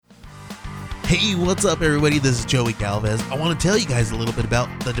Hey, what's up, everybody? This is Joey Galvez. I want to tell you guys a little bit about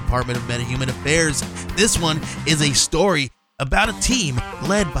the Department of Metahuman Affairs. This one is a story about a team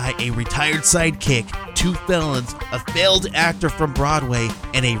led by a retired sidekick, 2 felons, a failed actor from Broadway,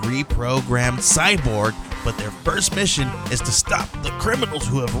 and a reprogrammed cyborg. But their first mission is to stop the criminals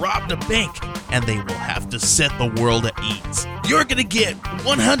who have robbed a bank, and they will have to set the world at ease. You're going to get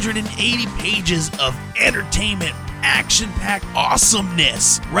 180 pages of entertainment, action-packed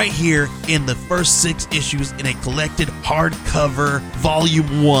awesomeness right here in the first 6 issues in a collected hardcover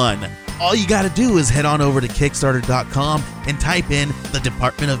volume 1. All you got to do is head on over to Kickstarter.com and type in the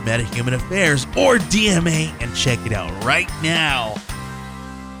Department of Metahuman Affairs or DMA and check it out right now.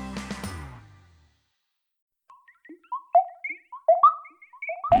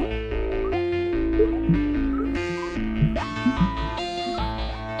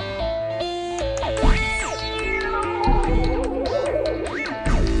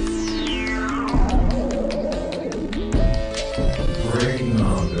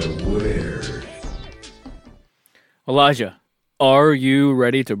 Elijah, are you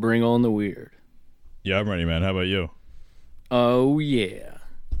ready to bring on the weird? Yeah, I'm ready, man. How about you? Oh, yeah.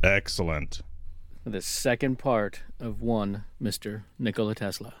 Excellent. The second part of one Mr. Nikola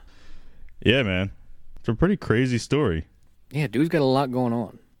Tesla. Yeah, man. It's a pretty crazy story. Yeah, dude's got a lot going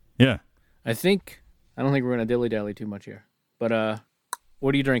on. Yeah. I don't think we're going to dilly-dally too much here. But,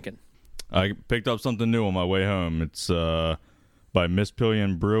 what are you drinking? I picked up something new on my way home. It's by Miss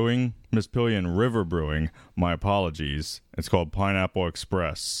Pillion River Brewing. My apologies. It's called Pineapple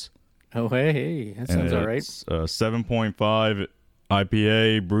Express. Oh, hey. That sounds all right. It's 7.5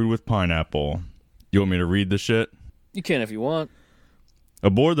 IPA brewed with pineapple. You want me to read the shit? You can if you want.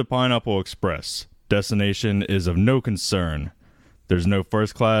 Aboard the Pineapple Express, destination is of no concern. There's no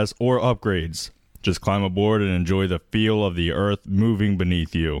first class or upgrades. Just climb aboard and enjoy the feel of the earth moving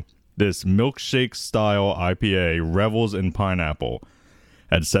beneath you. This milkshake-style IPA revels in pineapple.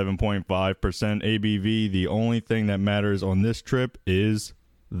 At 7.5% ABV, the only thing that matters on this trip is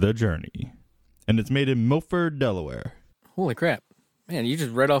the journey. And it's made in Milford, Delaware. Holy crap. Man, you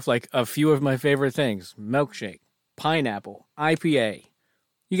just read off like a few of my favorite things. Milkshake, pineapple, IPA.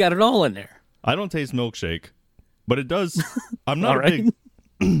 You got it all in there. I don't taste milkshake, but it does. I'm not right.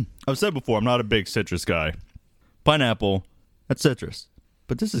 big. I've said before, I'm not a big citrus guy. Pineapple, that's citrus.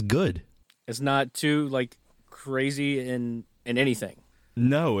 But this is good. It's not too, like, crazy in anything.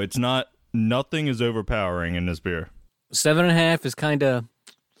 No, it's not. Nothing is overpowering in this beer. 7.5 is kind of,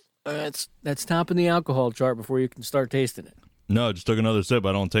 that's topping the alcohol chart before you can start tasting it. No, I just took another sip.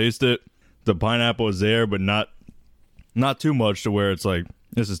 I don't taste it. The pineapple is there, but not too much to where it's like,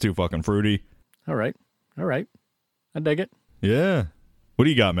 this is too fucking fruity. All right. I dig it. Yeah. What do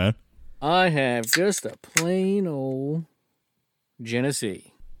you got, man? I have just a plain old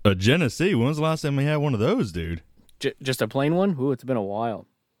Genesee. A Genesee? When was the last time we had one of those, dude? Just a plain one? Ooh, it's been a while.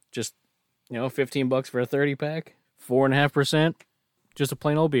 Just, $15 for a 30-pack, 4.5%, just a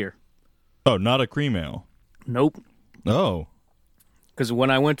plain old beer. Oh, not a cream ale? Nope. Oh. Because when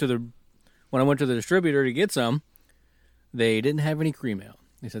I went to the distributor to get some, they didn't have any cream ale.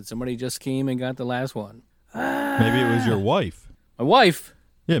 They said somebody just came and got the last one. Maybe it was your wife. My wife?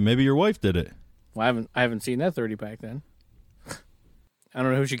 Yeah, maybe your wife did it. Well, I haven't seen that 30-pack then. I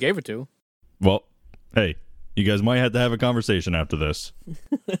don't know who she gave it to. Well, hey, you guys might have to have a conversation after this.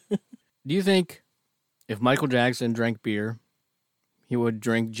 Do you think if Michael Jackson drank beer, he would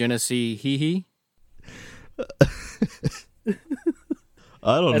drink Genesee hee-hee? I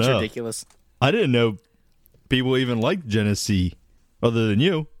don't know. That's ridiculous. I didn't know people even liked Genesee other than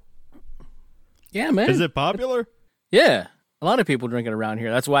you. Yeah, man. Is it popular? Yeah. A lot of people drink it around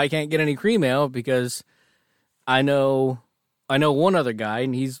here. That's why I can't get any cream ale, because I know one other guy,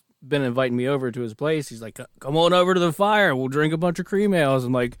 and he's been inviting me over to his place. He's like, come on over to the fire. We'll drink a bunch of cream ales.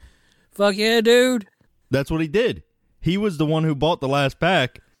 I'm like, fuck yeah, dude. That's what he did. He was the one who bought the last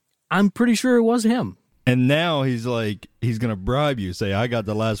pack. I'm pretty sure it was him. And now he's like, he's going to bribe you. Say, I got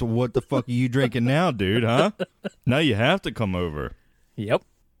the last one. What the fuck are you drinking now, dude, huh? Now you have to come over. Yep.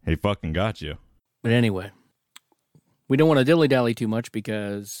 He fucking got you. But anyway, we don't want to dilly-dally too much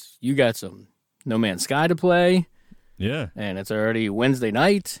because you got some No Man's Sky to play. Yeah. And it's already Wednesday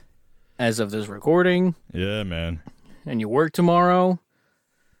night as of this recording. Yeah, man. And you work tomorrow.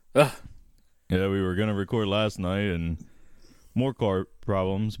 Ugh. Yeah, we were going to record last night and more car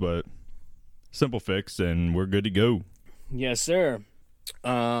problems, but simple fix and we're good to go. Yes, sir.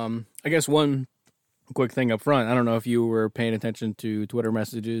 I guess one quick thing up front. I don't know if you were paying attention to Twitter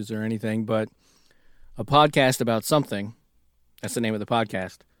messages or anything, but a podcast about something. That's the name of the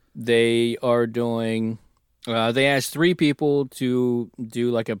podcast. They are doing... they asked 3 people to do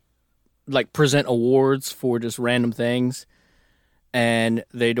like like present awards for just random things, and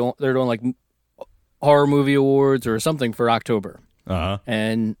they're doing like horror movie awards or something for October.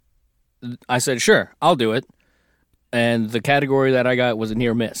 And I said, sure, I'll do it. And the category that I got was a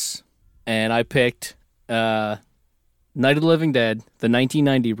near miss, and I picked Night of the Living Dead, the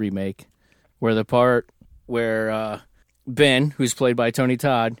 1990 remake, where the part where Ben, who's played by Tony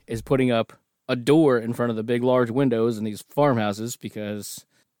Todd, is putting up a door in front of the big, large windows in these farmhouses, because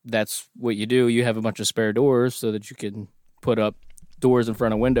that's what you do. You have a bunch of spare doors so that you can put up doors in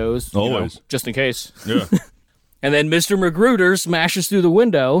front of windows. Always. Just in case. Yeah. And then Mr. Magruder smashes through the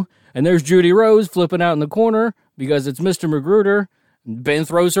window, and there's Judy Rose flipping out in the corner because it's Mr. Magruder. Ben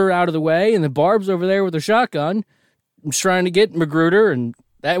throws her out of the way, and the Barb's over there with a shotgun trying to get Magruder, and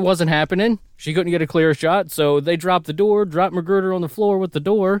that wasn't happening. She couldn't get a clear shot, so they drop the door, drop Magruder on the floor with the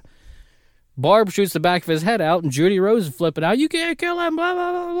door. Barb shoots the back of his head out, and Judy Rose is flipping out. You can't kill him, blah,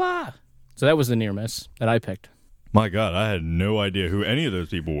 blah, blah, blah. So that was the near miss that I picked. My God, I had no idea who any of those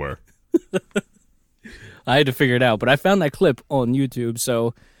people were. I had to figure it out, but I found that clip on YouTube,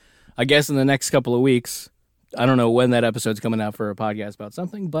 so I guess in the next couple of weeks, I don't know when that episode's coming out for a podcast about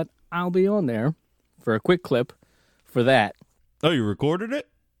something, but I'll be on there for a quick clip for that. Oh, you recorded it?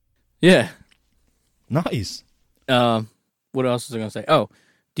 Yeah. Nice. What else was I going to say? Oh,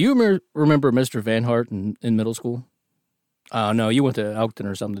 do you remember Mr. Van Hart in middle school? No, you went to Elkton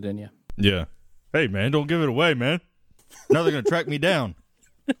or something, didn't you? Yeah. Hey, man, don't give it away, man. Now they're going to track me down.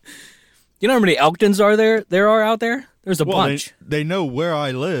 You know how many Elktons there are out there? There's a bunch. They know where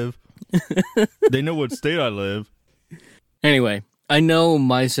I live. They know what state I live. Anyway, I know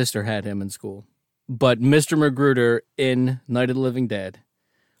my sister had him in school, but Mr. Magruder in Night of the Living Dead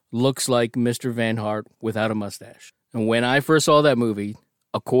looks like Mr. Van Hart without a mustache. And when I first saw that movie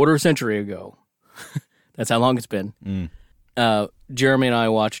a quarter century ago, that's how long it's been, Jeremy and I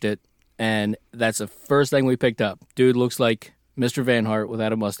watched it, and that's the first thing we picked up. Dude looks like Mr. Van Hart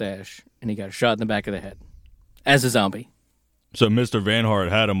without a mustache, and he got shot in the back of the head as a zombie. So Mr. Van Hart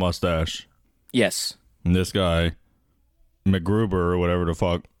had a mustache. Yes. And this guy, McGruber or whatever the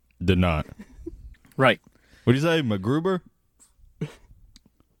fuck, did not. Right. What do you say, McGruber?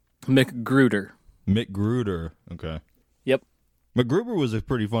 McGruder. McGruder. Okay. Yep. McGruber was a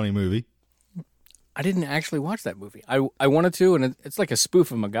pretty funny movie. I didn't actually watch that movie. I wanted to, and it's like a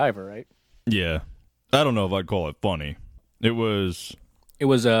spoof of MacGyver, right? Yeah. I don't know if I'd call it funny. It was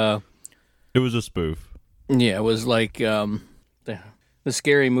a spoof. Yeah, it was like the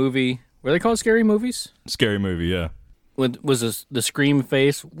scary movie. Were they called scary movies? Scary movie, yeah. Was the scream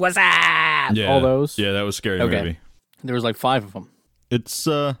face? What's that? Yeah. All those? Yeah, that was scary movie. There was like 5 of them. It's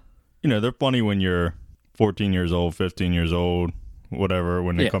they're funny when you're 14 years old, 15 years old, whatever,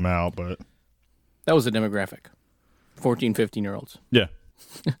 when they come out, but that was the demographic. 14, 15-year-olds. Yeah.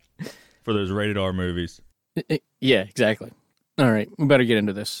 For those rated R movies. Yeah, exactly. All right, we better get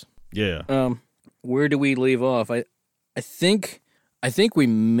into this. Yeah. Where do we leave off? I think we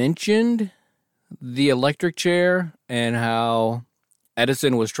mentioned the electric chair and how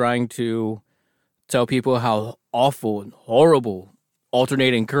Edison was trying to tell people how awful and horrible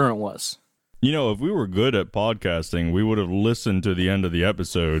alternating current was. You know, if we were good at podcasting, we would have listened to the end of the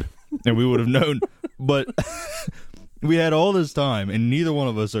episode and we would have known. But we had all this time and neither one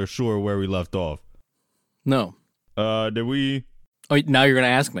of us are sure where we left off. No. Did we? Oh, now you're going to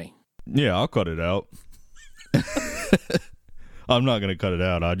ask me. Yeah, I'll cut it out. I'm not going to cut it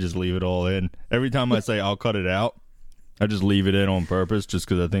out. I just leave it all in. Every time I say I'll cut it out, I just leave it in on purpose just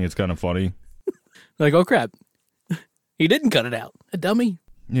because I think it's kind of funny. Like, oh, crap. He didn't cut it out. A dummy.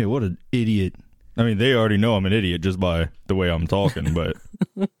 Yeah, what an idiot. I mean, they already know I'm an idiot just by the way I'm talking, but...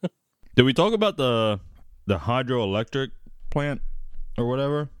 Did we talk about the hydroelectric plant or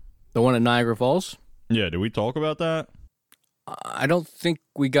whatever? The one at Niagara Falls? Yeah, did we talk about that? I don't think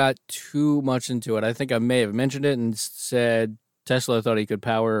we got too much into it. I think I may have mentioned it and said Tesla thought he could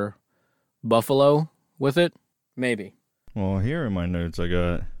power Buffalo with it. Maybe. Well, here in my notes I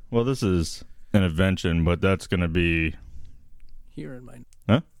got... Well, this is an invention, but that's going to be... Here in my...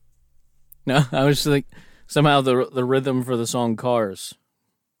 Huh? No, I was just like... Somehow the rhythm for the song Cars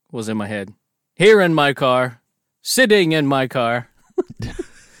was in my head. Here in my car. Sitting in my car.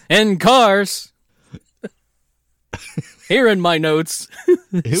 In Cars. Here in my notes.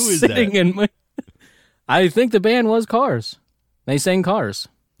 Who is Sitting that? in my... I think the band was Cars. They sang Cars.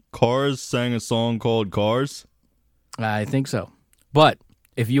 Cars sang a song called Cars? I think so. But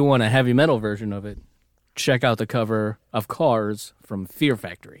if you want a heavy metal version of it, check out the cover of Cars from Fear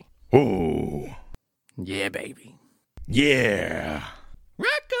Factory. Oh. Yeah, baby. Yeah.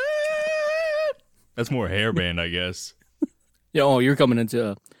 Record! That's more hair band, I guess. Yeah, oh, you're coming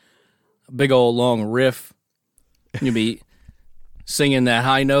into big old long riff. You'll be singing that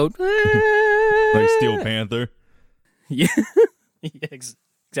high note. Like Steel Panther. Yeah,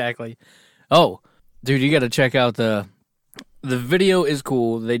 exactly. Oh, dude, you got to check out the video is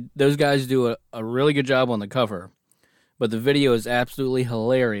cool. Those guys do a really good job on the cover, but the video is absolutely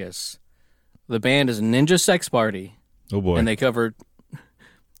hilarious. The band is Ninja Sex Party. Oh boy. And they covered.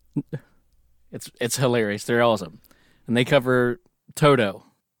 It's hilarious. They're awesome, and they cover Toto,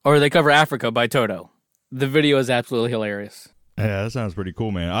 or they cover Africa by Toto. The video is absolutely hilarious. Yeah, that sounds pretty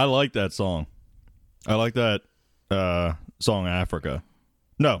cool, man. I like that song. I like that song Africa.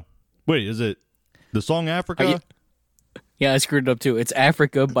 No. Wait, is it the song Africa? Yeah, I screwed it up too. It's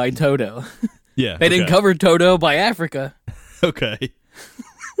Africa by Toto. Yeah. They didn't cover Toto by Africa. Okay.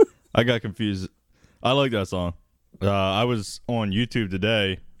 I got confused. I like that song. I was on YouTube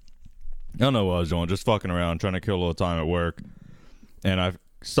today. I don't know what I was doing, just fucking around, trying to kill a little time at work. And I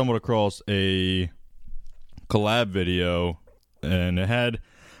stumbled across a collab video, and it had,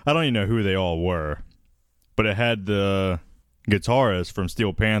 I don't even know who they all were, but it had the guitarist from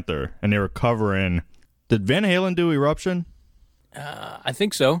Steel Panther, and they were covering, did Van Halen do Eruption? I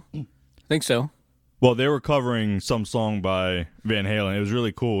think so. Well, they were covering some song by Van Halen. It was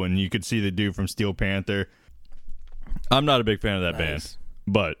really cool, and you could see the dude from Steel Panther. I'm not a big fan of that band,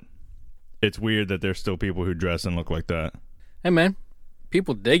 but it's weird that there's still people who dress and look like that. Hey, man,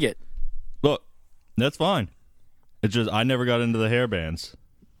 people dig it. Look, that's fine. It's just I never got into the hair bands,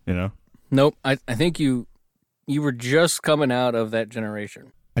 you know? Nope. I think you were just coming out of that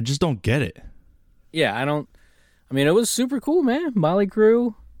generation. I just don't get it. Yeah, I mean, it was super cool, man. Motley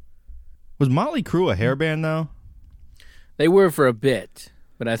Crue. Was Motley Crue a hair band, though? They were for a bit,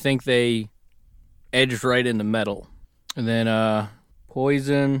 but I think they edged right into metal. And then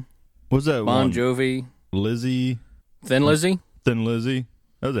Poison. What was that Bon one? Jovi. Lizzie. Thin Lizzy. Thin Lizzy.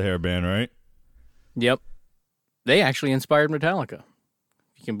 That was a hair band, right? Yep. They actually inspired Metallica.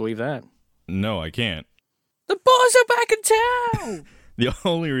 You can believe that. No, I can't. The boys are back in town! The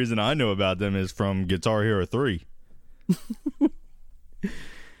only reason I know about them is from Guitar Hero 3.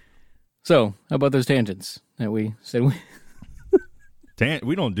 So, how about those tangents that we said we...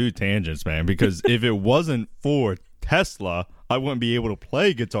 We don't do tangents, man, because if it wasn't for Tesla, I wouldn't be able to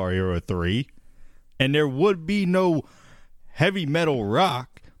play Guitar Hero 3, and there would be no heavy metal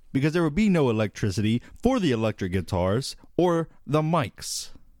rock because there would be no electricity for the electric guitars or the mics.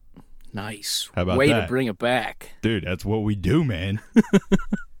 Nice. How about Way that? to bring it back. Dude, that's what we do, man.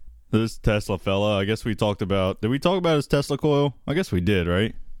 This Tesla fella, I guess we talked about... Did we talk about his Tesla coil? I guess we did,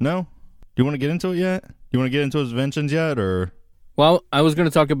 right? No? Do you want to get into it yet? Do you want to get into his inventions yet, or... Well, I was going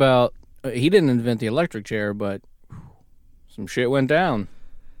to talk about... he didn't invent the electric chair, but some shit went down.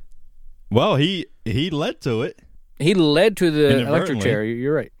 Well, he led to it. He led to the electric Inadvertently. chair.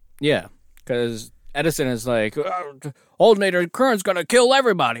 You're right. Yeah, because Edison is like, alternator current's going to kill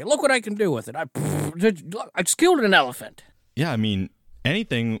everybody. Look what I can do with it. I just killed an elephant. Yeah, I mean,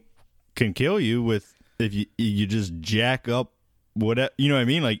 anything can kill you with if you just jack up whatever. You know what I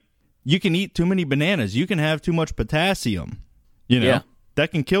mean? Like, you can eat too many bananas. You can have too much potassium. You know, Yeah.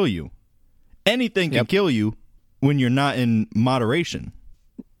 that can kill you. Anything can kill you when you're not in moderation.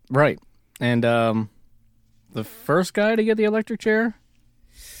 Right. And the first guy to get the electric chair,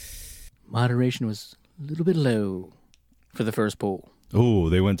 moderation was a little bit low for the first pull. Oh,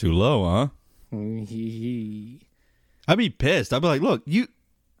 they went too low, huh? I'd be pissed. I'd be like, look,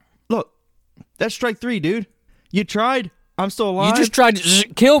 that's strike 3, dude. You tried. I'm still alive. You just tried to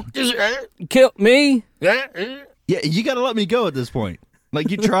kill me. Yeah, you got to let me go at this point.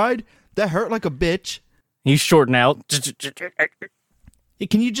 Like, you tried. That hurt like a bitch. He's shorting out. Hey,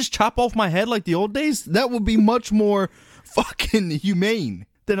 can you just chop off my head like the old days? That would be much more fucking humane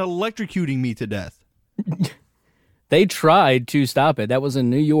than electrocuting me to death. They tried to stop it. That was in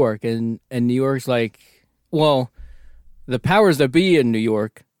New York, and New York's like, well, the powers that be in New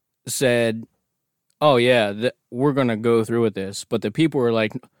York said, oh, yeah, we're going to go through with this. But the people were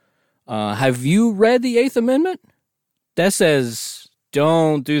like, have you read the Eighth Amendment? That says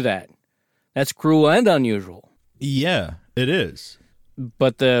don't do that. That's cruel and unusual. Yeah, it is.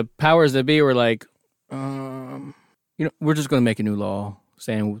 But the powers that be were like, we're just going to make a new law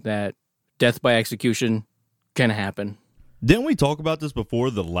saying that death by execution can happen. Didn't we talk about this before?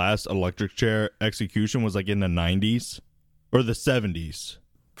 The last electric chair execution was like in the 90s or the 70s.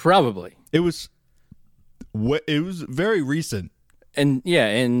 Probably. It was very recent. And yeah,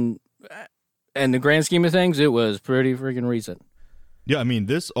 in the grand scheme of things, it was pretty freaking recent. Yeah, I mean,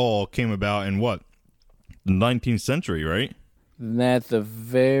 this all came about in what? The 19th century, right? At the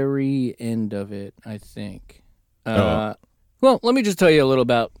very end of it, I think. Oh. Well, let me just tell you a little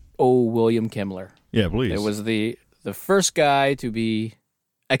about William Kimmler. Yeah, please. It was the first guy to be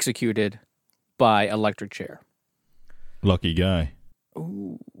executed by electric chair. Lucky guy.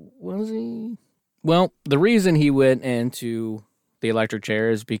 Ooh, was he? Well, the reason he went into the electric chair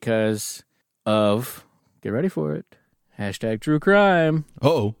is because of, get ready for it, #true crime.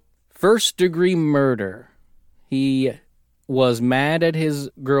 Uh-oh. First-degree murder. He was mad at his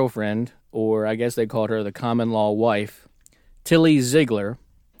girlfriend, or I guess they called her the common-law wife, Tilly Ziegler.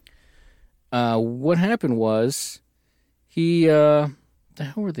 What happened was, the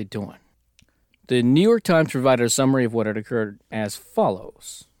hell were they doing? The New York Times provided a summary of what had occurred as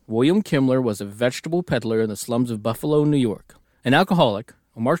follows. William Kimmler was a vegetable peddler in the slums of Buffalo, New York. An alcoholic,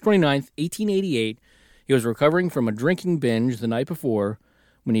 on March 29th, 1888, he was recovering from a drinking binge the night before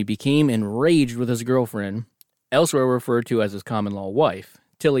when he became enraged with his girlfriend, elsewhere referred to as his common-law wife,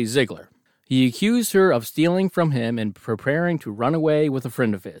 Tilly Ziegler. He accused her of stealing from him and preparing to run away with a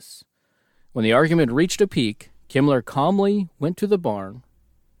friend of his. When the argument reached a peak, Kimmler calmly went to the barn,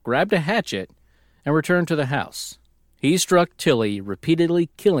 grabbed a hatchet, and returned to the house. He struck Tilly, repeatedly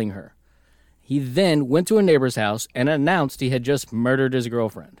killing her. He then went to a neighbor's house and announced he had just murdered his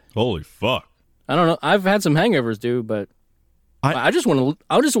girlfriend. Holy fuck. I don't know. I've had some hangovers, dude, but I just want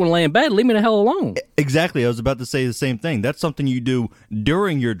to lay in bed. Leave me the hell alone. Exactly. I was about to say the same thing. That's something you do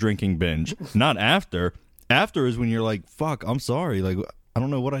during your drinking binge, not after. After is when you're like, fuck, I'm sorry. Like, I don't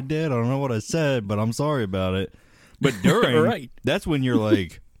know what I did. I don't know what I said, but I'm sorry about it. But during, Right. That's when you're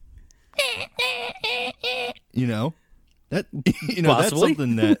like, that, that's Possibly.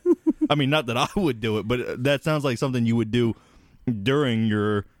 something that, I mean, not that I would do it, but that sounds like something you would do during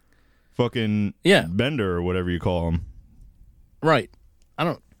your fucking bender or whatever you call them. Right.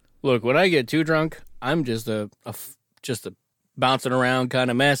 Look, when I get too drunk, I'm just a bouncing around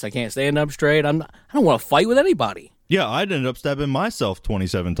kind of mess. I can't stand up straight. I don't want to fight with anybody. Yeah, I'd end up stabbing myself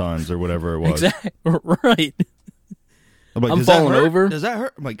 27 times or whatever it was. Exactly. Right. I'm like, I'm does that falling hurt? over. Does that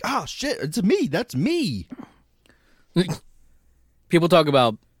hurt? I'm like, oh shit, it's me. That's me. People talk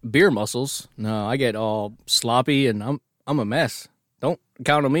about beer muscles. No, I get all sloppy and I'm a mess. Don't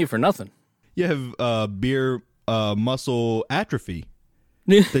count on me for nothing. You have beer muscle atrophy.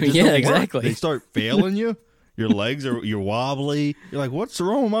 They just don't Yeah, work. exactly. They start failing you. Your legs you're wobbly. You're like, what's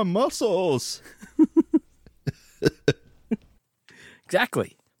wrong with my muscles?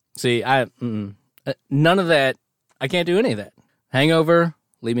 Exactly. See, none of that. I can't do any of that. Hangover,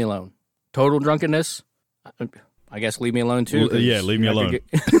 leave me alone. Total drunkenness, I guess leave me alone too. Yeah, leave me alone.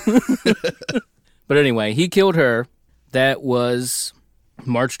 But anyway, he killed her. That was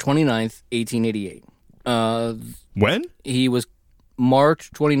March 29th, 1888. When? He was March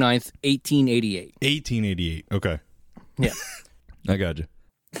 29th, 1888. 1888. Okay. Yeah. I got you.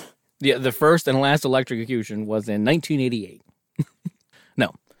 Yeah, the first and last electrocution was in 1988.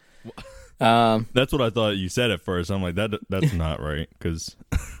 No. That's what I thought you said at first. I'm like, that's not right, because,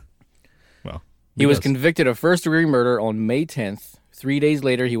 well. He was convicted of first-degree murder on May 10th. 3 days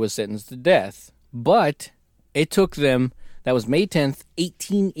later, he was sentenced to death. But it took them, that was May 10th,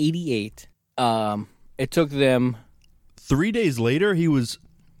 1888. It took them... 3 days later, he was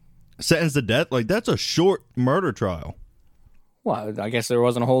sentenced to death? Like, that's a short murder trial. Well, I guess there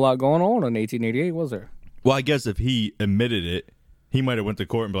wasn't a whole lot going on in 1888, was there? Well, I guess if he admitted it, he might have went to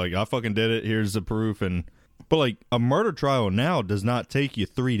court and be like, I fucking did it, here's the proof. But, like, a murder trial now does not take you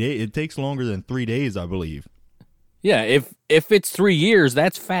 3 days. It takes longer than 3 days, I believe. Yeah, if it's 3 years,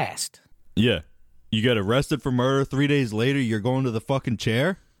 that's fast. Yeah. You get arrested for murder, 3 days later, you're going to the fucking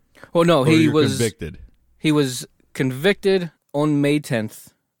chair? Well, no, Or he you're was convicted? He was convicted on May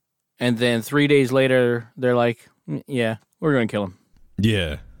 10th, and then 3 days later, they're like, yeah, we're going to kill him.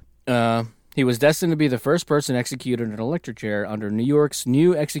 Yeah. He was destined to be the first person executed in an electric chair under New York's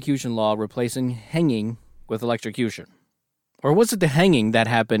new execution law replacing hanging with electrocution. Or was it the hanging that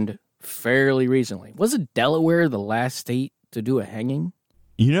happened fairly recently? Was it Delaware the last state to do a hanging?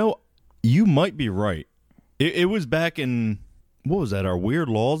 You know, you might be right. It was back in, what was that, our Weird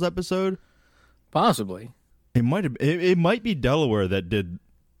Laws episode? Possibly. It might be Delaware that did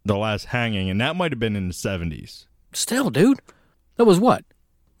the last hanging, and that might have been in the 70s. Still, dude. That was what?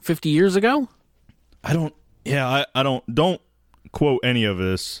 50 years ago? I don't quote any of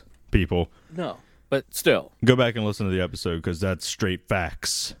this, people. No, but still. Go back and listen to the episode, because that's straight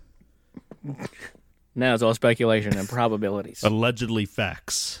facts. Now it's all speculation and probabilities. Allegedly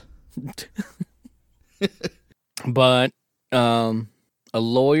facts. But a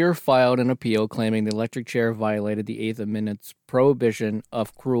lawyer filed an appeal claiming the electric chair violated the Eighth Amendment's prohibition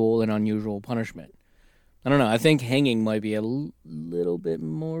of cruel and unusual punishment. I don't know. I think hanging might be a little bit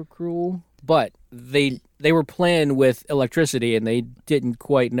more cruel. but they were playing with electricity and they didn't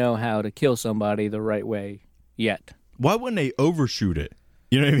quite know how to kill somebody the right way yet. Why wouldn't they overshoot it?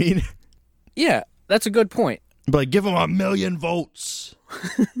 You know what I mean? Yeah, that's a good point. But give them 1,000,000 volts.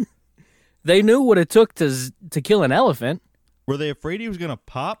 They knew what it took to kill an elephant. Were they afraid he was going to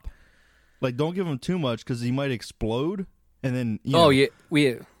pop? Like, don't give him too much because he might explode. And then, yeah,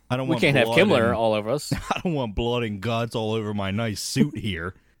 we can't have Kimmler all over us. I don't want blood and guts all over my nice suit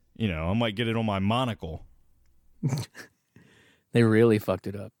here. I might get it on my monocle. They really fucked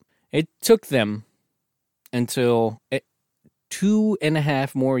it up. It took them until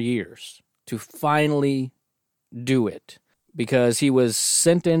 2.5 more years to finally do it, because he was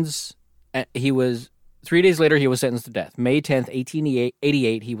sentenced. 3 days later, he was sentenced to death. May 10th,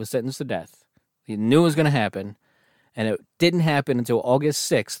 1888, he was sentenced to death. He knew it was going to happen, and it didn't happen until August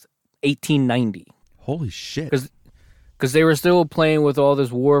 6th, 1890. Holy shit. Because they were still playing with all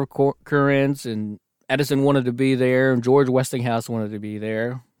this war currents, and Edison wanted to be there, and George Westinghouse wanted to be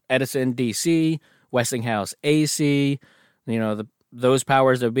there. Edison, D.C., Westinghouse, A.C., those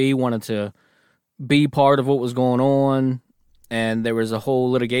powers that be wanted to be part of what was going on. And there was a whole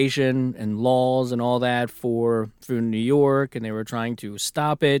litigation and laws and all that for New York, and they were trying to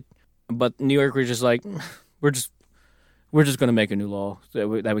stop it. But New York was just like, we're just going to make a new law that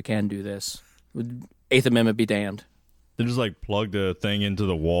we can do this. Eighth Amendment be damned. They just like plug the thing into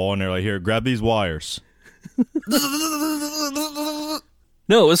the wall, and they're like, here, grab these wires.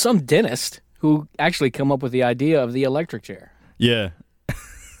 No, it was some dentist who actually come up with the idea of the electric chair. Yeah.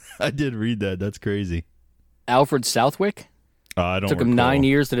 I did read that. That's crazy. Alfred Southwick. I don't Took him 9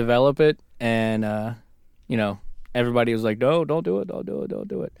 years to develop it, and everybody was like, "No, don't do it, don't do it, don't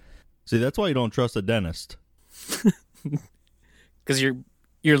do it." See, that's why you don't trust a dentist. Because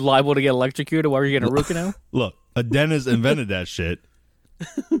you're liable to get electrocuted while you're getting a root canal. Look, a dentist invented that shit,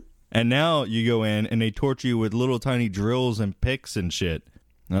 and now you go in and they torture you with little tiny drills and picks and shit.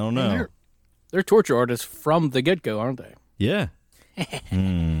 I don't know. They're torture artists from the get-go, aren't they? Yeah.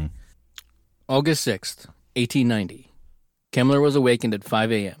 August 6th, 1890. Kimmler was awakened at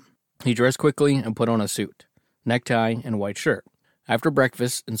 5 a.m. He dressed quickly and put on a suit, necktie, and white shirt. After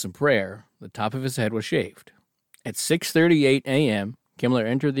breakfast and some prayer, the top of his head was shaved. At 6:38 a.m., Kimmler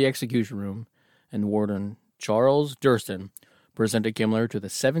entered the execution room, and Warden Charles Durston presented Kimmler to the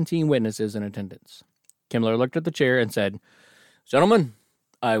 17 witnesses in attendance. Kimmler looked at the chair and said, "Gentlemen,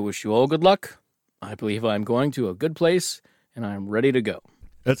 I wish you all good luck. I believe I'm going to a good place, and I'm ready to go."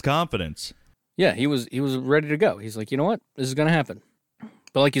 That's confidence. Yeah, he was ready to go. He's like, you know what? This is going to happen.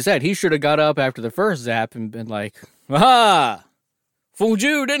 But like you said, he should have got up after the first zap and been like, "Aha! Fooled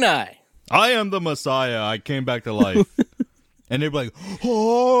you, didn't I? I am the Messiah. I came back to life." And they'd be like,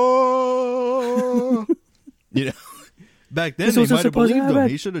 "Oh." Back then they might have believed him.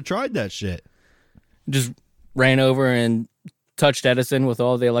 He should have tried that shit. Just ran over and touched Edison with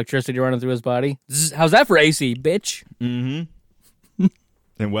all the electricity running through his body. How's that for AC, bitch? Mm-hmm.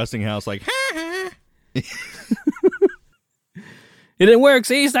 And Westinghouse like, It didn't work.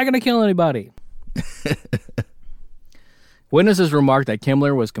 See, he's not going to kill anybody. Witnesses remarked that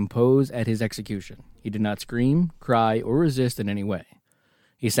Kimmler was composed at his execution. He did not scream, cry, or resist in any way.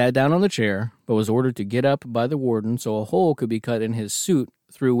 He sat down on the chair, but was ordered to get up by the warden so a hole could be cut in his suit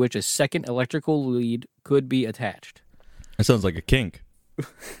through which a second electrical lead could be attached. That sounds like a kink.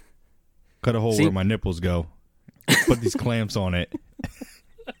 Cut a hole where my nipples go. Put these clamps on it.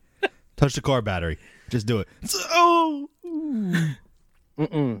 Touch the car battery. Just do it. Oh.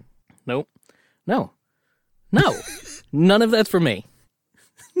 Nope. No. None of that's for me.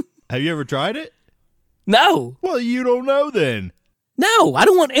 Have you ever tried it? No. Well, you don't know then. No, I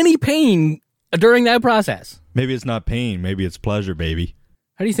don't want any pain during that process. Maybe it's not pain. Maybe it's pleasure, baby.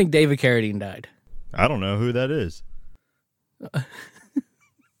 How do you think David Carradine died? I don't know who that is.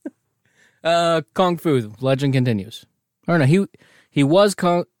 Kung Fu. Legend continues. Or no, he was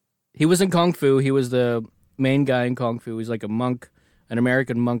in Kung Fu. He was the main guy in Kung Fu. He's like a monk, an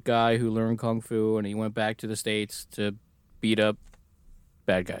American monk guy who learned Kung Fu, and he went back to the States to beat up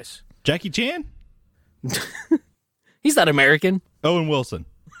bad guys. Jackie Chan? He's not American. Owen Wilson.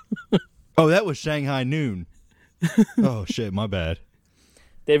 Oh, that was Shanghai Noon. Oh, shit, my bad.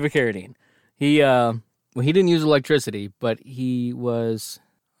 David Carradine. He didn't use electricity, but he was,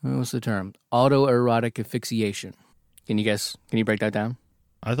 what's the term? Autoerotic asphyxiation. Can you guess? Can you break that down?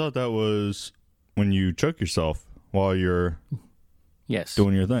 I thought that was when you choke yourself while you're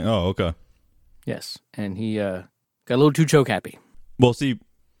doing your thing. Oh, okay. Yes, and he got a little too choke happy. Well, see,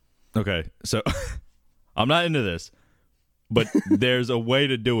 okay, so I'm not into this, but there's a way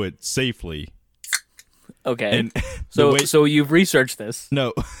to do it safely. Okay, And so you've researched this.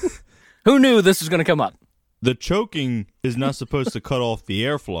 No, Who knew this was going to come up? The choking is not supposed to cut off the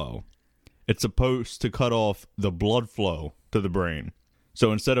airflow. It's supposed to cut off the blood flow to the brain.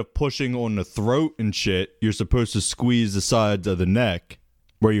 So instead of pushing on the throat and shit, you're supposed to squeeze the sides of the neck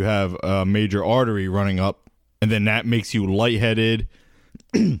where you have a major artery running up, and then that makes you lightheaded.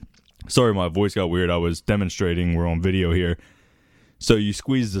 Sorry, my voice got weird. I was demonstrating. We're on video here. So you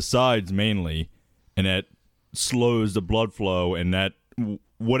squeeze the sides mainly, and that slows the blood flow, and that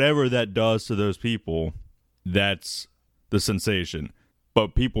whatever that does to those people, that's the sensation.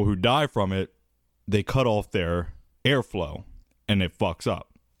 But people who die from it, they cut off their airflow, and it fucks up.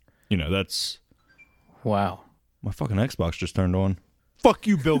 You know, that's... Wow. My fucking Xbox just turned on. Fuck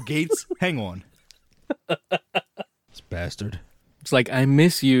you, Bill Gates. Hang on. This bastard. It's like, I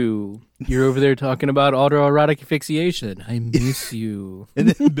miss you. You're over there talking about autoerotic asphyxiation. I miss you. And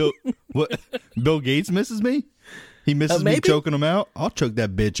then Bill Gates misses me? He misses me maybe? choking him out? I'll choke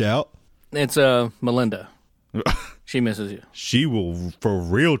that bitch out. It's Melinda. She misses you. She will for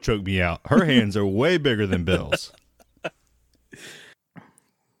real choke me out. Her hands are way bigger than Bill's.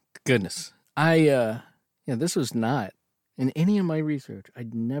 Goodness. This was not in any of my research.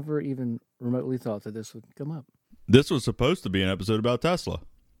 I'd never even remotely thought that this would come up. This was supposed to be an episode about Tesla.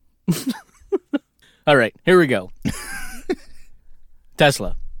 All right, here we go.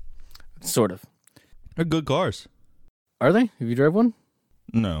 Tesla. Sort of. They're good cars. Are they? Have you drove one?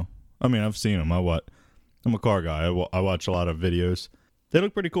 No. I mean, I've seen them. I'm a car guy. I watch a lot of videos. They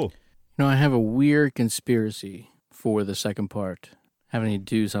look pretty cool. You know, I have a weird conspiracy for the second part, having to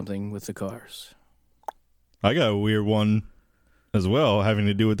do something with the cars. I got a weird one as well, having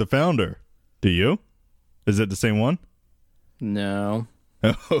to do with the founder. Do you? Is it the same one? No.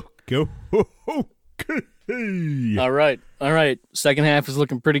 Oh, go. Okay. All right. Second half is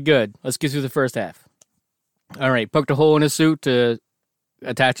looking pretty good. Let's get through the first half. All right. Poked a hole in his suit to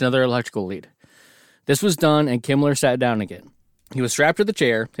attach another electrical lead. This was done, and Kimmler sat down again. He was strapped to the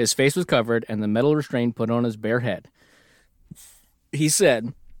chair, his face was covered, and the metal restraint put on his bare head. He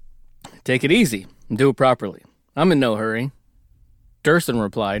said, "Take it easy and do it properly. I'm in no hurry." Durston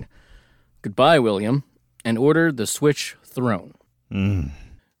replied, "Goodbye, William," and ordered the switch thrown.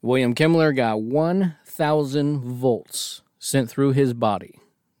 William Kimmler got 1,000 volts sent through his body.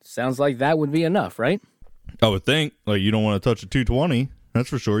 Sounds like that would be enough, right? I would think. Like, you don't want to touch a 220. That's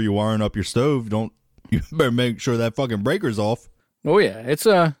for sure. You're wiring up your stove. You better make sure that fucking breaker's off. Oh yeah, it's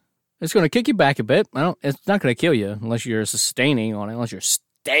going to kick you back a bit. It's not going to kill you unless you're sustaining on it, unless you're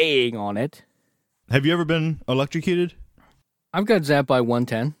staying on it. Have you ever been electrocuted? I've got zapped by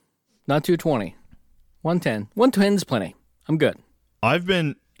 110, not 220. 110. 110's plenty. I'm good. I've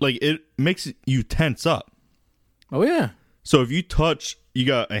been, like, it makes you tense up. Oh yeah. So if you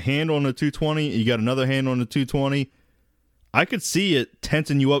got a hand on the 220, you got another hand on the 220, I could see it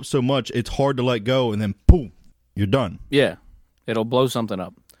tensing you up so much, it's hard to let go, and then boom, you're done. Yeah, it'll blow something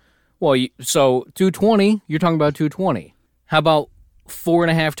up. Well, so 220, you're talking about 220. How about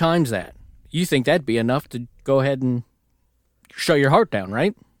 4.5 times that? You think that'd be enough to go ahead and shut your heart down,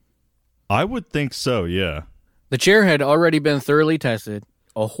 right? I would think so, yeah. The chair had already been thoroughly tested.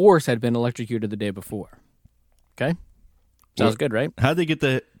 A horse had been electrocuted the day before. Okay? Sounds good, right? How'd they get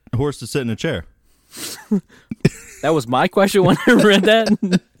the horse to sit in a chair? That was my question when I read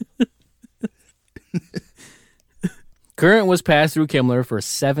that. Current was passed through Kimmler for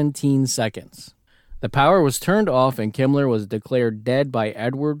 17 seconds. The power was turned off and Kimmler was declared dead by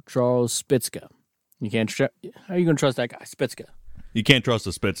Edward Charles Spitzka. How are you going to trust that guy, Spitzka? You can't trust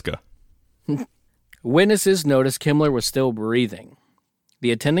a Spitzka. Witnesses noticed Kimmler was still breathing.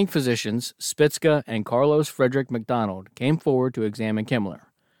 The attending physicians, Spitzka and Carlos Frederick MacDonald, came forward to examine Kimmler.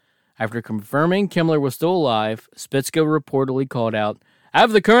 After confirming Kimmler was still alive, Spitzka reportedly called out,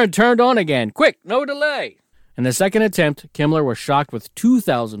 "Have the current turned on again! Quick, no delay!" In the second attempt, Kimmler was shocked with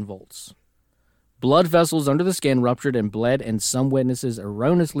 2,000 volts. Blood vessels under the skin ruptured and bled, and some witnesses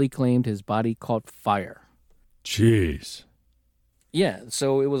erroneously claimed his body caught fire. Jeez. Yeah,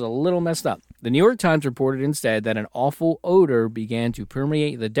 so it was a little messed up. The New York Times reported instead that an awful odor began to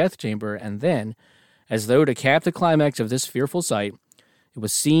permeate the death chamber, and then, as though to cap the climax of this fearful sight, it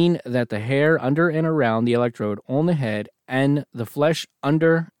was seen that the hair under and around the electrode on the head and the flesh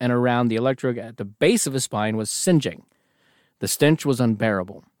under and around the electrode at the base of his spine was singeing. The stench was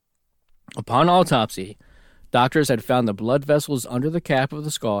unbearable. Upon autopsy, doctors had found the blood vessels under the cap of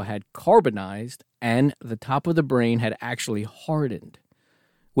the skull had carbonized and the top of the brain had actually hardened.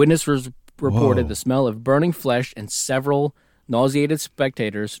 Witnesses reported the smell of burning flesh, and several nauseated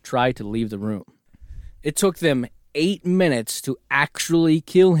spectators tried to leave the room. It took them 8 minutes to actually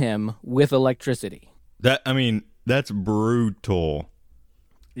kill him with electricity. That's brutal.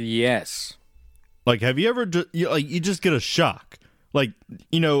 Yes. Like, have you ever you just get a shock? Like,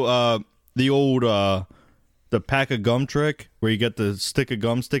 the old the pack of gum trick where you get the stick of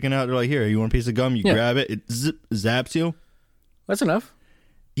gum sticking out. They're like, here, you want a piece of gum? You grab it, it zaps you. That's enough.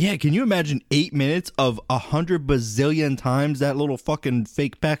 Yeah, can you imagine 8 minutes of 100 bazillion times that little fucking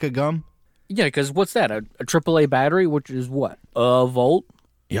fake pack of gum? Yeah, because what's that? A AAA battery, which is what? A volt?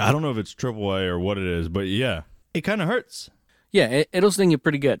 Yeah, I don't know if it's AAA or what it is, but yeah, it kind of hurts. Yeah, it'll sting you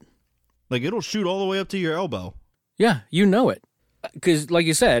pretty good. Like, it'll shoot all the way up to your elbow. Yeah, you know it. Because, like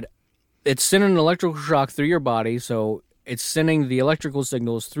you said, it's sending an electrical shock through your body, so it's sending the electrical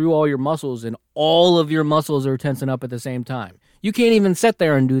signals through all your muscles, and all of your muscles are tensing up at the same time. You can't even sit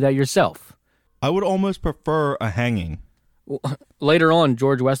there and do that yourself. I would almost prefer a hanging. Well, later on,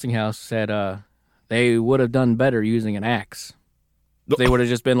 George Westinghouse said they would have done better using an axe. They would have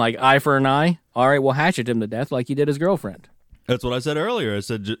just been like, eye for an eye. All right, we'll hatchet him to death like he did his girlfriend. That's what I said earlier. I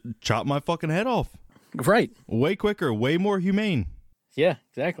said, chop my fucking head off. Right. Way quicker, way more humane. Yeah,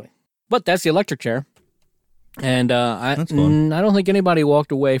 exactly. But that's the electric chair. And That's fun. I don't think anybody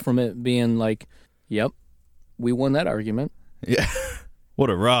walked away from it being like, yep, we won that argument. Yeah. What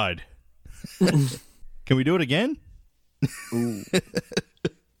a ride. Can we do it again? Ooh.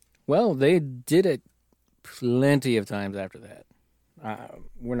 Well, they did it plenty of times after that.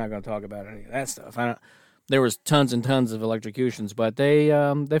 We're not going to talk about any of that stuff. There was tons and tons of electrocutions, but they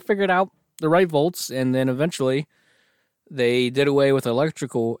figured out the right volts, and then eventually they did away with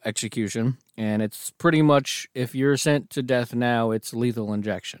electrical execution, and it's pretty much, if you're sent to death now, it's lethal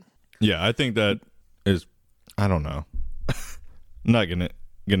injection. Yeah, I think that is, I don't know. I'm not gonna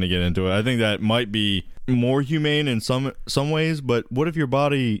get into it. I think that might be more humane in some ways, but what if your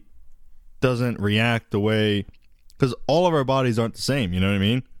body doesn't react the way, because all of our bodies aren't the same, you know what I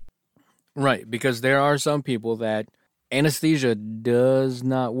mean? Right, because there are some people that anesthesia does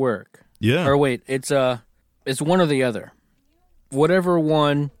not work. Yeah. Or wait, it's one or the other. Whatever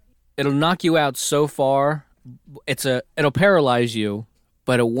one, it'll knock you out so far. It'll paralyze you,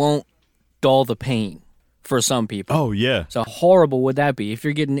 but it won't dull the pain for some people. Oh, yeah. So horrible would that be if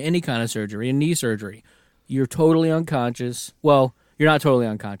you're getting any kind of surgery, a knee surgery? You're totally unconscious. Well, you're not totally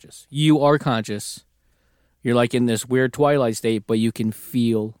unconscious. You are conscious. You're like in this weird twilight state, but you can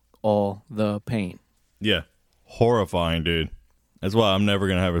feel all the pain. Yeah. Horrifying, dude. That's why I'm never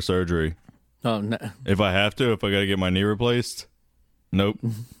going to have a surgery. Oh, no. If I have to, if I got to get my knee replaced, nope.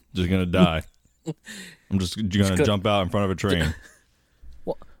 Just going to die. I'm just going to jump out in front of a train.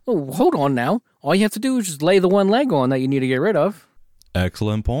 Well, oh, hold on now. All you have to do is just lay the one leg on that you need to get rid of.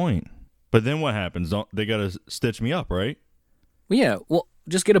 Excellent point. But then what happens? They got to stitch me up, right? Well, yeah, well,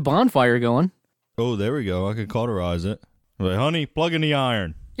 just get a bonfire going. Oh, there we go. I can cauterize it. I'm like, honey, plug in the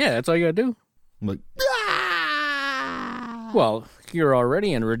iron. Yeah, that's all you gotta do. I'm like, Well, you're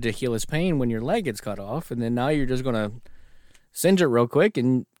already in ridiculous pain when your leg gets cut off, and then now you're just gonna singe it real quick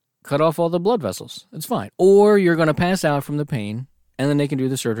and cut off all the blood vessels. It's fine. Or you're gonna pass out from the pain, and then they can do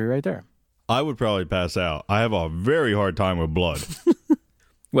the surgery right there. I would probably pass out. I have a very hard time with blood.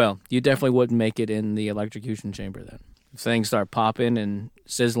 Well, you definitely wouldn't make it in the electrocution chamber then. If things start popping and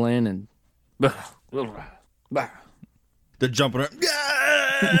sizzling and... They're jumping around,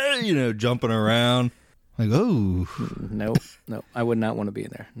 jumping around. Like, oh. No, I would not want to be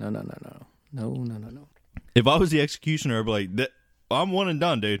in there. No. If I was the executioner, I'd be like, I'm one and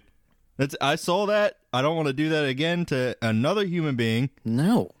done, dude. I saw that. I don't want to do that again to another human being.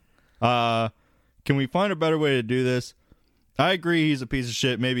 No. Can we find a better way to do this? I agree he's a piece of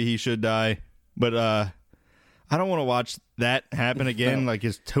shit. Maybe he should die. But I don't want to watch that happen again. No. Like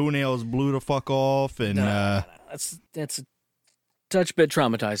his toenails blew the fuck off. And That's a touch bit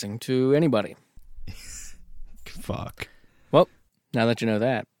traumatizing to anybody. Fuck. Well, now that you know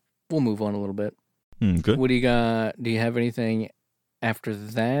that, we'll move on a little bit. Good. What do you got? Do you have anything after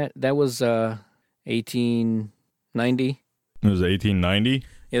that? That was 1890. It was 1890?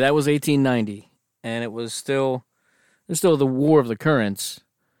 Yeah, that was 1890. And it was still the War of the Currents.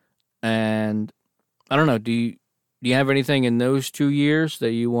 And I don't know, do you have anything in those 2 years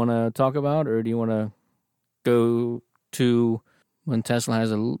that you want to talk about, or do you want to go to when Tesla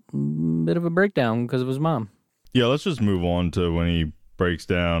has a bit of a breakdown because of his mom? Yeah, let's just move on to when he breaks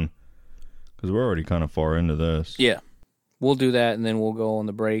down, because we're already kind of far into this. Yeah, we'll do that, and then we'll go on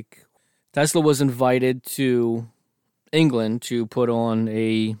the break. Tesla was invited to England to put on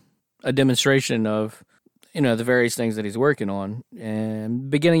a demonstration of, the various things that he's working on. And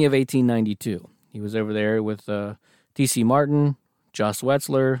beginning of 1892, he was over there with T.C. Martin, Joss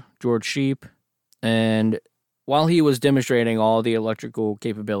Wetzler, George Sheep, and while he was demonstrating all the electrical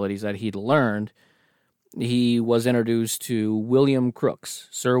capabilities that he'd learned, he was introduced to William Crookes,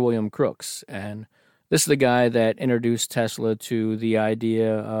 Sir William Crookes. And this is the guy that introduced Tesla to the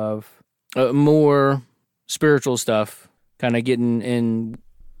idea of more spiritual stuff, kind of getting in,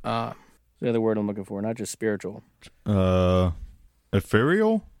 the other word I'm looking for, not just spiritual.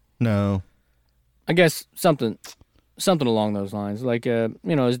 Ethereal? No. I guess something along those lines. Like,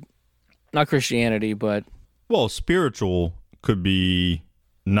 it's not Christianity, but... Well, spiritual could be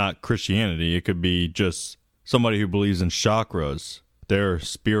not Christianity. It could be just somebody who believes in chakras. They're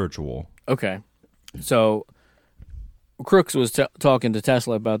spiritual. Okay. So Crookes was talking to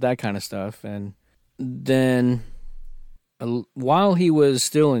Tesla about that kind of stuff. And then while he was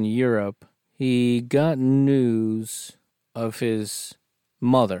still in Europe, he got news of his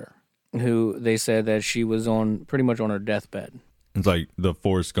mother, who they said that she was pretty much on her deathbed. It's like the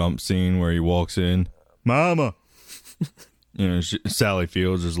Forrest Gump scene where he walks in, Mama. Sally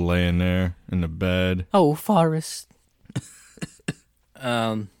Fields is laying there in the bed. Oh, Forrest.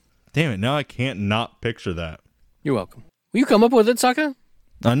 Damn it, now I can't not picture that. You're welcome. Will you come up with it, sucker?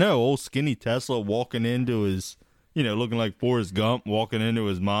 I know, old skinny Tesla walking into his, looking like Forrest Gump, walking into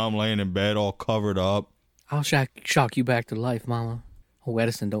his mom laying in bed all covered up. I'll shock you back to life, Mama. Oh,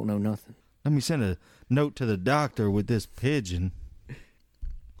 Edison don't know nothing. Let me send a note to the doctor with this pigeon.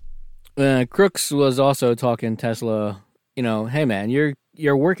 Crookes was also talking Tesla, hey man,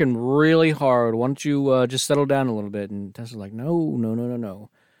 you're working really hard. Why don't you just settle down a little bit? And Tesla's like, no.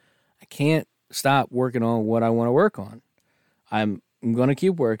 I can't stop working on what I want to work on. I'm going to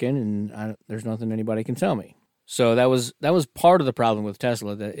keep working, and there's nothing anybody can tell me. So that was part of the problem with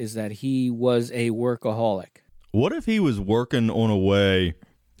Tesla, that he was a workaholic. What if he was working on a way...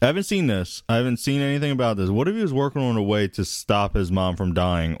 I haven't seen this. I haven't seen anything about this. What if he was working on a way to stop his mom from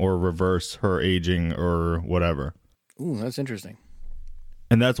dying or reverse her aging or whatever? Ooh, that's interesting.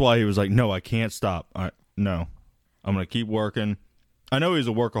 And that's why he was like, no, I can't stop. No, I'm going to keep working. I know he's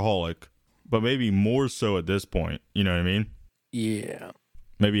a workaholic, but maybe more so at this point. You know what I mean? Yeah.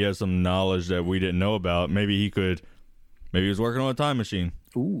 Maybe he has some knowledge that we didn't know about. Maybe he was working on a time machine.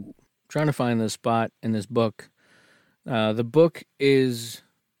 Ooh. Trying to find the spot in this book. The book is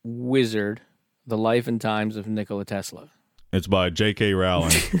Wizard, The Life and Times of Nikola Tesla. It's by J.K.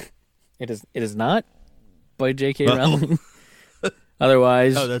 Rowling. It is not by J.K. Rowling.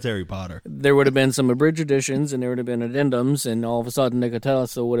 Otherwise... Oh, that's Harry Potter. There would have been some abridged editions, and there would have been addendums, and all of a sudden Nikola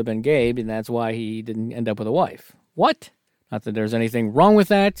Tesla would have been gay, and that's why he didn't end up with a wife. What? Not that there's anything wrong with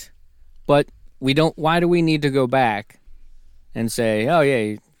that, but why do we need to go back and say, oh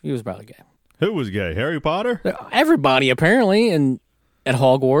yeah, he was probably gay? Who was gay? Harry Potter? Everybody, apparently, and at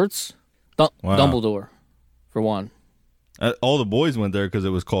Hogwarts. Wow. Dumbledore, for one. All the boys went there because it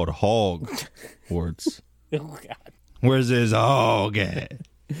was called Hogwarts. Oh, God. Where's his hog at?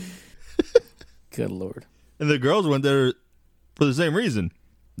 Good Lord. And the girls went there for the same reason.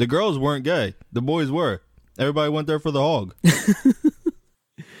 The girls weren't gay. The boys were. Everybody went there for the hog.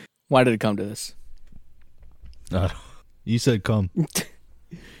 Why did it come to this? You said come.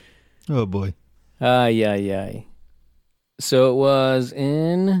 Oh, boy. Yeah. So it was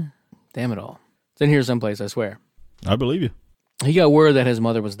in... Damn it all. It's in here someplace, I swear. I believe you. He got word that his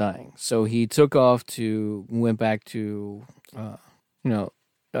mother was dying. So he went back to,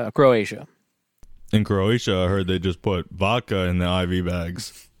 Croatia. In Croatia, I heard they just put vodka in the IV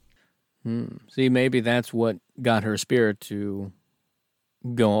bags. See, maybe that's what got her spirit to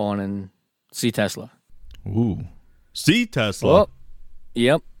go on and see Tesla. Ooh. See Tesla? Well,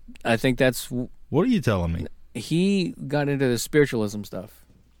 yep. I think that's... What are you telling me? He got into the spiritualism stuff.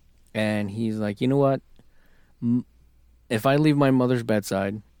 And he's like, you know what? If I leave my mother's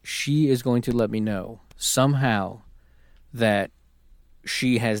bedside, she is going to let me know somehow that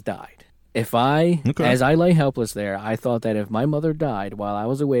she has died. As I lay helpless there, I thought that if my mother died while I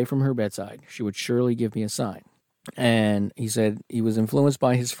was away from her bedside, she would surely give me a sign. And he said he was influenced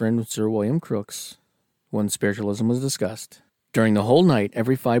by his friend Sir William Crookes when spiritualism was discussed. During the whole night,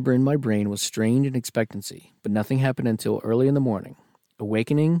 every fiber in my brain was strained in expectancy, but nothing happened until early in the morning.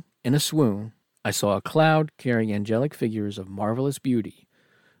 Awakening in a swoon, I saw a cloud carrying angelic figures of marvelous beauty,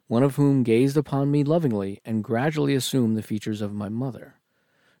 one of whom gazed upon me lovingly and gradually assumed the features of my mother.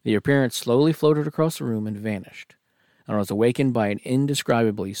 The appearance slowly floated across the room and vanished, and I was awakened by an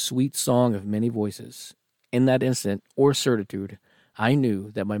indescribably sweet song of many voices. In that instant, or certitude, I knew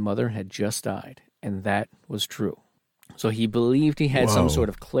that my mother had just died, and that was true. So he believed he had some sort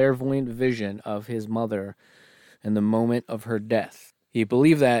of clairvoyant vision of his mother in the moment of her death. He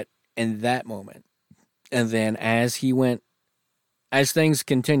believed that in that moment. And then as things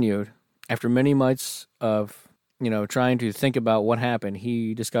continued, after many months of, trying to think about what happened,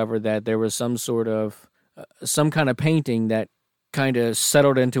 he discovered that there was some sort of some kind of painting that kind of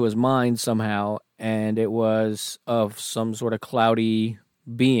settled into his mind somehow, and it was of some sort of cloudy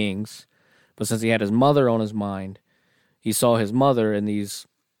beings. But since he had his mother on his mind, he saw his mother in his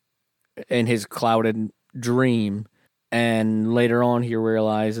clouded dream, and later on he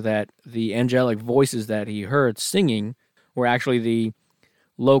realized that the angelic voices that he heard singing were actually the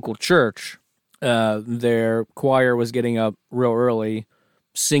local church. Their choir was getting up real early,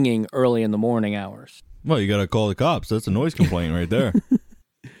 singing early in the morning hours. Well, you got to call the cops. That's a noise complaint right there.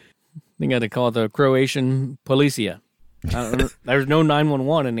 They got to call it the Croatian Policia. There's no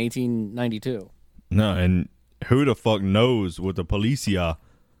 911 in 1892. No, and who the fuck knows what the policia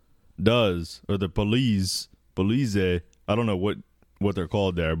does, or the police, I don't know what they're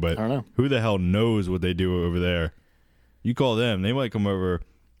called there, but I don't know. Who the hell knows what they do over there? You call them, they might come over.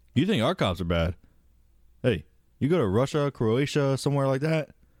 You think our cops are bad? Hey, you go to Russia, Croatia, somewhere like that?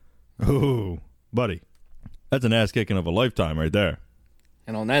 Oh, buddy, that's an ass kicking of a lifetime right there.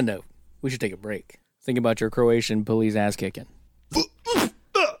 And on that note, we should take a break. Think about your Croatian police ass kicking.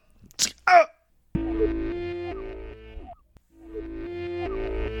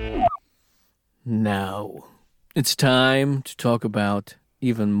 Now, it's time to talk about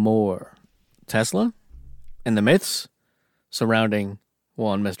even more Tesla and the myths surrounding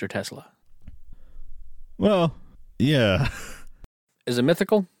one Mr. Tesla. Well, yeah. Is it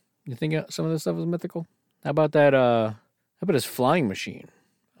mythical? You think some of this stuff is mythical? How about that, how about his flying machine?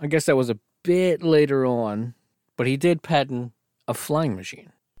 I guess that was a bit later on, but he did patent a flying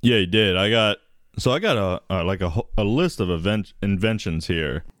machine. Yeah, he did. I got a list of inventions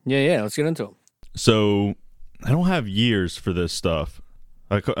here. Yeah, let's get into them. So, I don't have years for this stuff.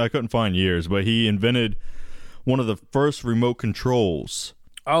 I couldn't find years, but he invented one of the first remote controls.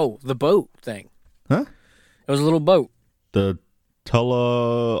 Oh, the boat thing. Huh? It was a little boat. The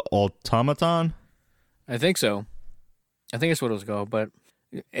Teleautomaton? I think so. I think that's what it was called, but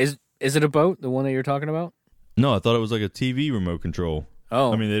is it a boat, the one that you're talking about? No, I thought it was like a TV remote control.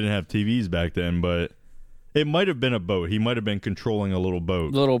 Oh. I mean, they didn't have TVs back then, but it might have been a boat. He might have been controlling a little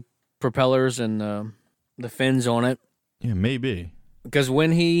boat. Little propellers and the fins on it. Yeah, maybe. Because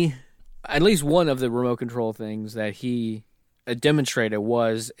when at least one of the remote control things that he demonstrated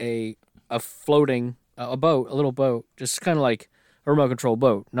was a floating, a boat, a little boat, just kind of like a remote control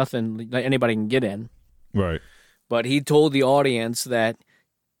boat. Nothing that anybody can get in. Right. But he told the audience that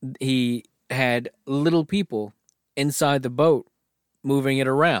he had little people inside the boat moving it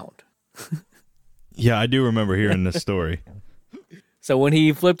around. Yeah, I do remember hearing this story. So when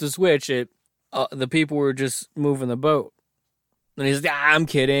he flipped the switch, the people were just moving the boat. And he's like, I'm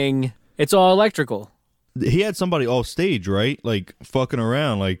kidding. It's all electrical. He had somebody off stage, right? Like fucking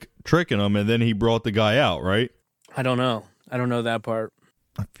around, like tricking him, and then he brought the guy out, right? I don't know. I don't know that part.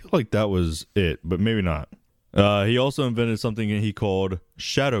 I feel like that was it, but maybe not. He also invented something he called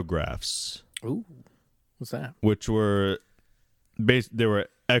shadowgraphs. Ooh, what's that? Which were they were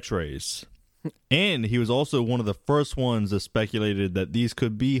X-rays. And he was also one of the first ones that speculated that these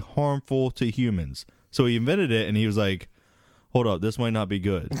could be harmful to humans. So he invented it, and he was like, hold up, this might not be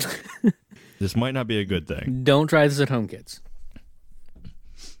good. This might not be a good thing. Don't try this at home, kids.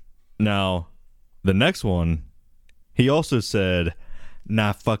 Now, the next one, he also said,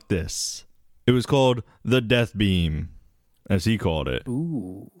 nah, fuck this. It was called the death beam, as he called it.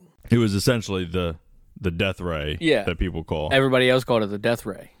 Ooh. It was essentially the death ray that people call. Everybody else called it the death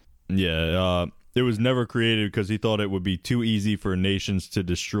ray. Yeah, it was never created because he thought it would be too easy for nations to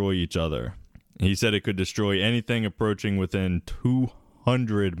destroy each other. He said it could destroy anything approaching within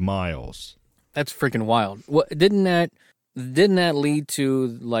 200 miles. That's freaking wild. What didn't that lead to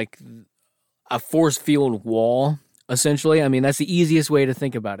like a force field wall? Essentially, I mean that's the easiest way to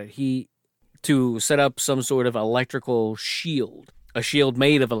think about it. To set up some sort of electrical shield, a shield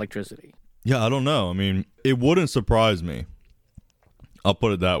made of electricity. Yeah, I don't know. I mean, it wouldn't surprise me. I'll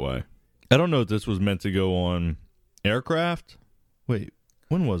put it that way. I don't know if this was meant to go on aircraft. Wait,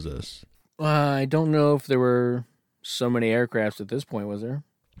 when was this? I don't know if there were so many aircrafts at this point, was there?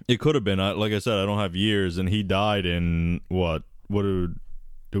 It could have been. Like I said, I don't have years, and he died in what? Did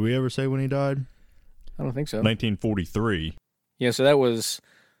we ever say when he died? I don't think so. 1943. Yeah, so that was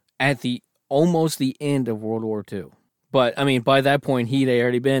at almost the end of World War II. But, I mean, by that point, he'd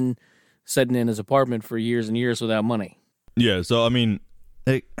already been sitting in his apartment for years and years without money. Yeah, so, I mean,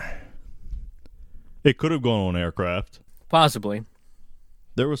 it could have gone on aircraft. Possibly.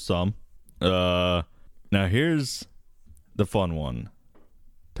 There was some. Now, here's the fun one.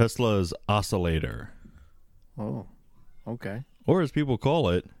 Tesla's oscillator. Oh, okay. Or as people call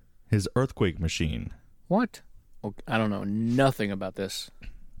it, his earthquake machine. What? I don't know nothing about this.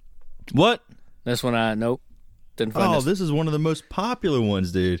 What? This one, nope. Didn't find Oh, this is one of the most popular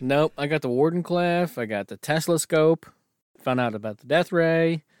ones, dude. Nope. I got the Wardenclyffe. I got the Tesla scope. Found out about the Death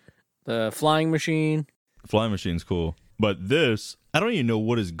Ray, the flying machine. Flying machine's cool. But this, I don't even know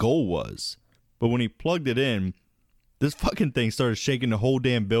what his goal was. But when he plugged it in, this fucking thing started shaking the whole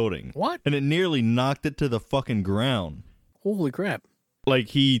damn building. What? And it nearly knocked it to the fucking ground. Holy crap. Like,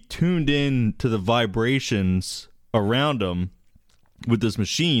 he tuned in to the vibrations around him with this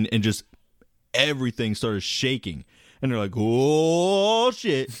machine, and just everything started shaking. And they're like, oh,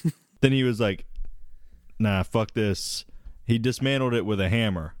 shit. Then he was like, nah, fuck this. He dismantled it with a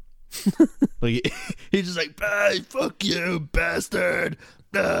hammer. Like, he's just like, hey, fuck you, bastard.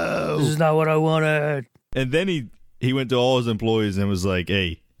 No. This is not what I wanted. And then he went to all his employees and was like,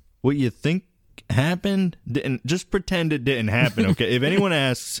 hey, what you think happened? Didn't just pretend it didn't happen, okay? If anyone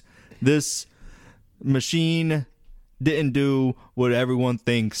asks, this machine didn't do what everyone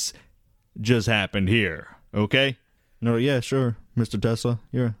thinks just happened here, okay? No, yeah, sure, Mr. Tesla.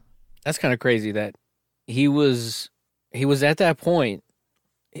 Yeah. That's kind of crazy that he was at that point.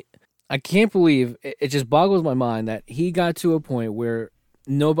 I can't believe it just boggles my mind that he got to a point where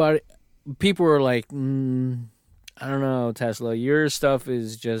people were like, I don't know, Tesla, your stuff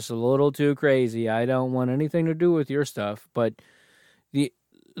is just a little too crazy. I don't want anything to do with your stuff. But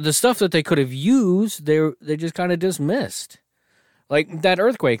the stuff that they could have used, they just kind of dismissed. Like that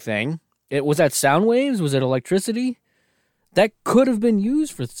earthquake thing. Was that sound waves? Was it electricity? That could have been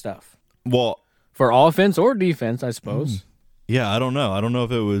used for stuff. Well, for offense or defense, I suppose. Yeah, I don't know. I don't know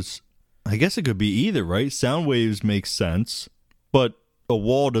if it was. I guess it could be either, right? Sound waves make sense, but a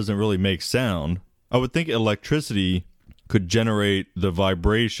wall doesn't really make sound. I would think electricity could generate the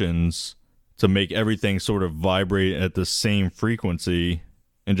vibrations to make everything sort of vibrate at the same frequency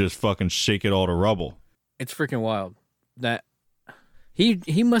and just fucking shake it all to rubble. It's freaking wild. That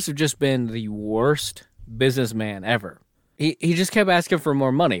he must have just been the worst businessman ever. He just kept asking for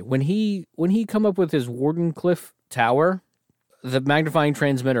more money. When he come up with his Wardenclyffe tower, the magnifying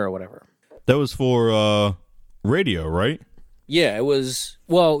transmitter or whatever. That was for radio, right? Yeah, it was.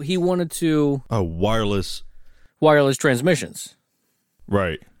 Well, he wanted to wireless transmissions,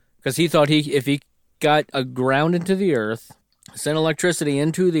 right? Because he thought if he got a ground into the earth, sent electricity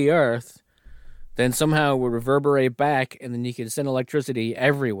into the earth, then somehow it would reverberate back, and then you could send electricity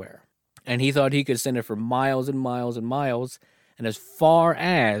everywhere. And he thought he could send it for miles and miles and miles, and as far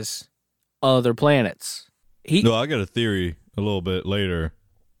as other planets. No, I got a theory a little bit later.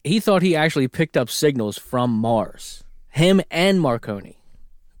 He thought he actually picked up signals from Mars. Him and Marconi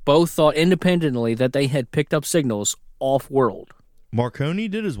both thought independently that they had picked up signals off-world. Marconi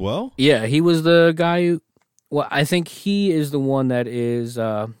did as well? Yeah, he was the guy who... Well, I think he is the one that is...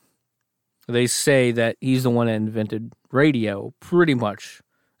 they say that he's the one that invented radio, pretty much,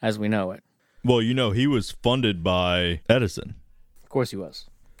 as we know it. Well, he was funded by Edison. Of course he was.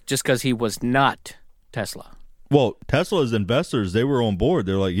 Just because he was not Tesla. Well, Tesla's investors, they were on board.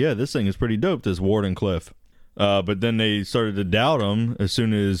 They're like, yeah, this thing is pretty dope, this Wardenclyffe. But then they started to doubt him as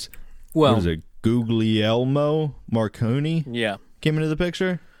soon as, what is it, Guglielmo Marconi came into the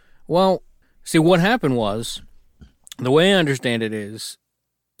picture? Well, see, what happened was, the way I understand it is,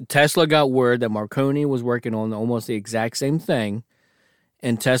 Tesla got word that Marconi was working on almost the exact same thing,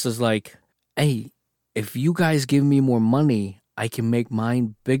 and Tesla's like, hey, if you guys give me more money, I can make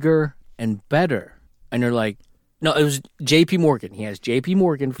mine bigger and better. And they're like, no, it was J.P. Morgan. He has J.P.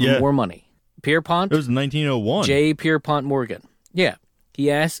 Morgan for more money. Pierpont? It was 1901. J. Pierpont Morgan. Yeah.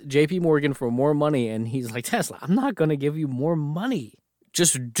 He asked J.P. Morgan for more money, and he's like, Tesla, I'm not going to give you more money.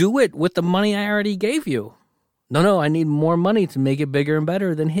 Just do it with the money I already gave you. No, I need more money to make it bigger and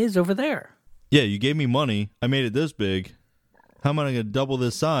better than his over there. Yeah, you gave me money. I made it this big. How am I going to double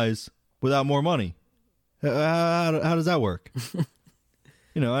this size without more money? How does that work?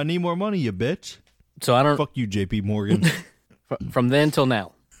 I need more money, you bitch. So I don't... Fuck you, J.P. Morgan. From then till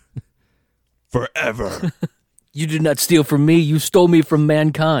now. Forever. You did not steal from me. You stole me from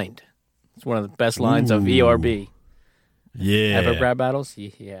mankind. It's one of the best lines of ERB. Yeah. Ever rap battles?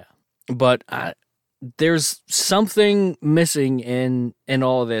 Yeah. But there's something missing in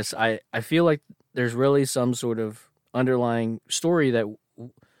all of this. I feel like there's really some sort of underlying story that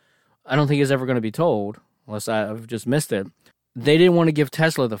I don't think is ever going to be told, unless I've just missed it. They didn't want to give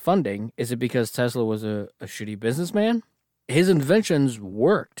Tesla the funding. Is it because Tesla was a shitty businessman? His inventions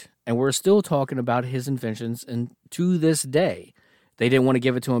worked, and we're still talking about his inventions and to this day. They didn't want to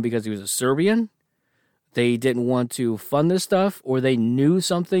give it to him because he was a Serbian. They didn't want to fund this stuff, or they knew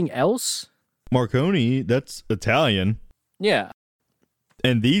something else. Marconi, that's Italian. Yeah.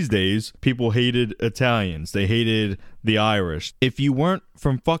 And these days, people hated Italians. They hated the Irish. If you weren't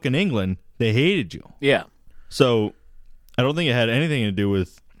from fucking England, they hated you. Yeah. So I don't think it had anything to do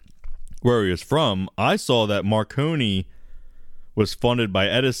with where he was from. I saw that Marconi was funded by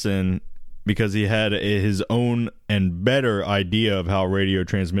Edison because he had his own and better idea of how radio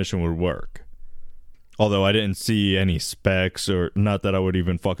transmission would work. Although I didn't see any specs, or not that I would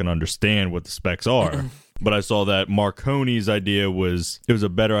even fucking understand what the specs are. But I saw that Marconi's idea was a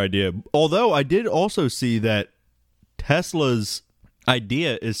better idea. Although I did also see that Tesla's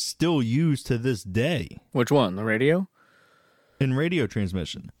idea is still used to this day. Which one? The radio? In radio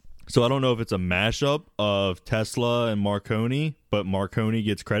transmission. So I don't know if it's a mashup of Tesla and Marconi, but Marconi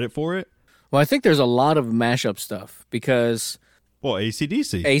gets credit for it. Well, I think there's a lot of mashup stuff because... Well,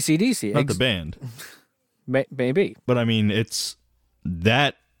 AC/DC. AC/DC. Not the band. Maybe. But I mean, it's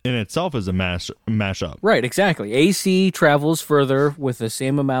that in itself is a mashup. Right, exactly. AC travels further with the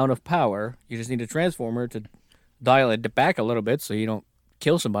same amount of power. You just need a transformer to dial it back a little bit so you don't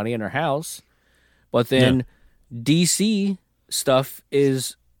kill somebody in their house. But then DC stuff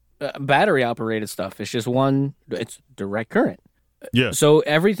is battery-operated stuff. It's just it's direct current. Yeah. So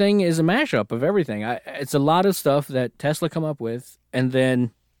everything is a mashup of everything. It's a lot of stuff that Tesla come up with, and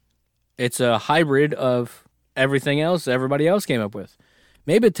then it's a hybrid of everything else everybody else came up with.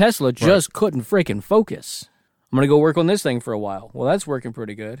 Maybe Tesla just couldn't freaking focus. I'm going to go work on this thing for a while. Well, that's working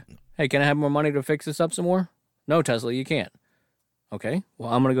pretty good. Hey, can I have more money to fix this up some more? No, Tesla, you can't. Okay,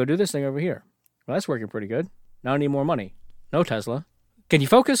 well, I'm going to go do this thing over here. Well, that's working pretty good. Now I need more money. No, Tesla. Can you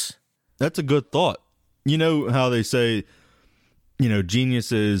focus? That's a good thought. You know how they say,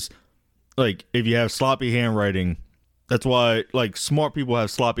 geniuses, like, if you have sloppy handwriting, that's why, like, smart people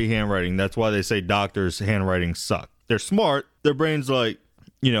have sloppy handwriting. That's why they say doctors' handwriting suck. They're smart. Their brain's like,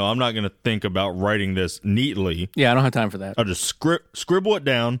 I'm not going to think about writing this neatly. Yeah, I don't have time for that. I'll just scribble it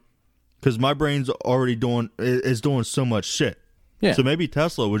down because my brain's already doing so much shit. Yeah. So maybe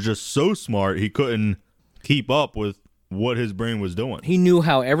Tesla was just so smart he couldn't keep up with what his brain was doing. He knew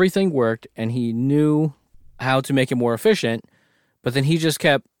how everything worked, and he knew how to make it more efficient, but then he just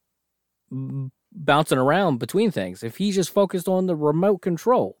kept bouncing around between things. If he just focused on the remote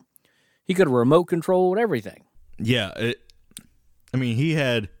control, he could have remote controlled everything. Yeah. He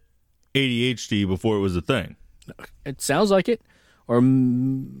had ADHD before it was a thing. It sounds like it. Or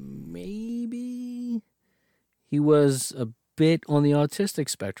maybe he was a bit on the autistic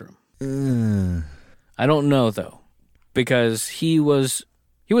spectrum. I don't know, though, because he was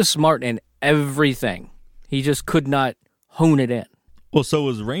smart in everything. He just could not hone it in. Well, so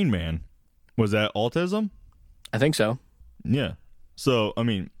was Rain Man. Was that autism? I think so. Yeah. So,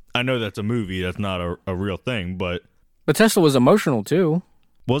 I know that's a movie. That's not a real thing, but... But Tesla was emotional, too.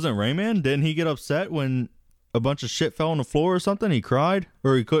 Wasn't Rain Man? Didn't he get upset when a bunch of shit fell on the floor or something? He cried?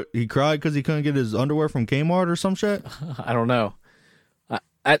 Or he cried because he couldn't get his underwear from Kmart or some shit? I don't know.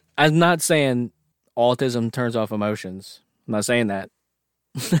 I'm not saying autism turns off emotions. I'm not saying that.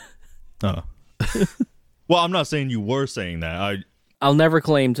 Oh. Well, I'm not saying you were saying that. I'll never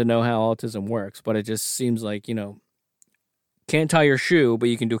claim to know how autism works, but it just seems like, can't tie your shoe, but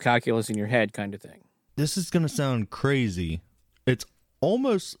you can do calculus in your head kind of thing. This is going to sound crazy. It's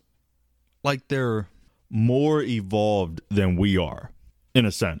almost like they're more evolved than we are, in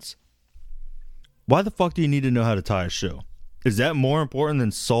a sense. Why the fuck do you need to know how to tie a shoe? Is that more important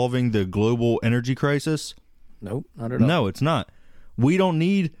than solving the global energy crisis? Nope, not at all. No, it's not. We don't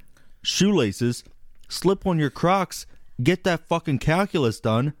need shoelaces. Slip on your Crocs. Get that fucking calculus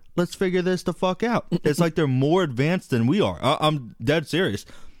done. Let's figure this the fuck out. It's like they're more advanced than we are. I'm dead serious.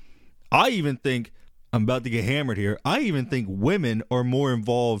 I even think, I'm about to get hammered here, I even think women are more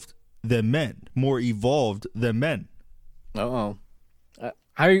involved than men. More evolved than men. Uh-oh.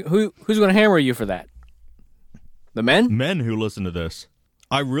 Who's going to hammer you for that? The men? Men who listen to this.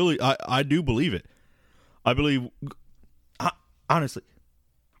 I do believe it. I believe, honestly,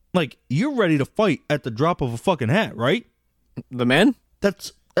 like, you're ready to fight at the drop of a fucking hat, right? The men?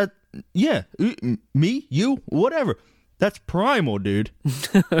 Yeah. Me, you, whatever. That's primal, dude.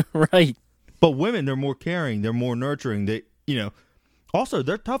 Right. But women, they're more caring. They're more nurturing. They, also,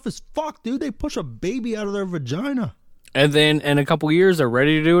 they're tough as fuck, dude. They push a baby out of their vagina. And then in a couple years, they're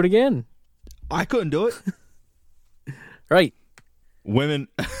ready to do it again. I couldn't do it. Right. Women,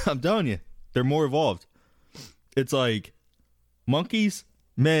 I'm telling you, they're more evolved. It's like monkeys,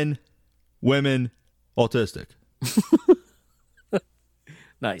 men, women, autistic.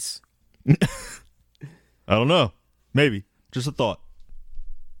 Nice. I don't know. Maybe. Just a thought.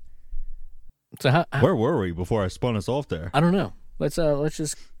 So where were we before I spun us off there? I don't know. Let's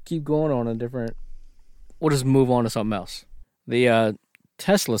just keep going on a different. We'll just move on to something else. The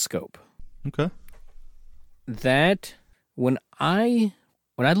Teslascope. Okay. That when I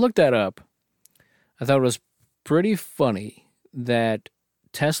looked that up, I thought it was pretty funny that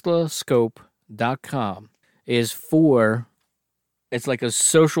Teslascope.com is it's like a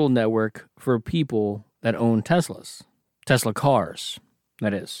social network for people that own Teslas. Tesla cars,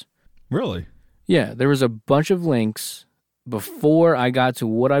 that is. Really? Yeah, there was a bunch of links before I got to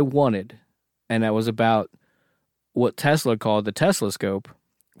what I wanted, and that was about what Tesla called the Teslascope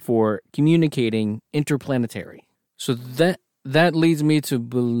for communicating interplanetary. So that leads me to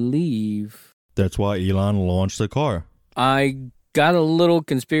believe That's why Elon launched the car. I got a little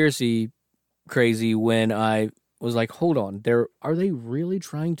conspiracy crazy when I was like, hold on, are they really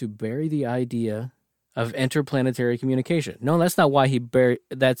trying to bury the idea of interplanetary communication? No, that's not why he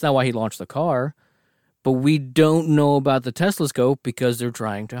launched the car. But we don't know about the Teslascope because they're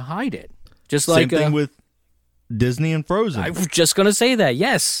trying to hide it. Just Same like thing with Disney and Frozen. I was just gonna say that.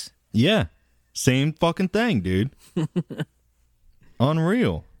 Yes. Yeah. Same fucking thing, dude.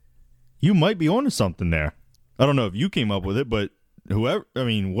 Unreal. You might be onto something there. I don't know if you came up with it, but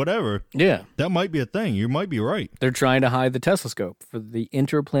whatever. Yeah. That might be a thing. You might be right. They're trying to hide the Telescope for the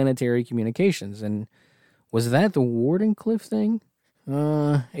interplanetary communications. And was that the Wardenclyffe thing?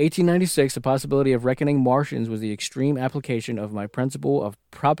 1896, the possibility of reckoning Martians was the extreme application of my principle of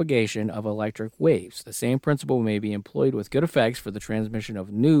propagation of electric waves. The same principle may be employed with good effects for the transmission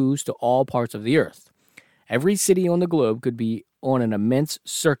of news to all parts of the Earth. Every city on the globe could be on an immense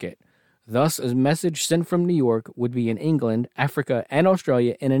circuit. Thus, a message sent from New York would be in England, Africa, and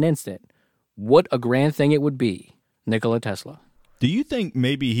Australia in an instant. What a grand thing it would be. Nikola Tesla. Do you think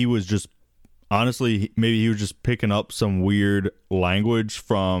maybe he was just picking up some weird language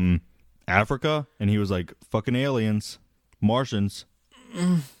from Africa, and he was like, fucking aliens, Martians.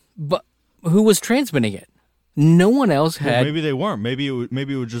 But who was transmitting it? No one else had... Well, maybe they weren't. Maybe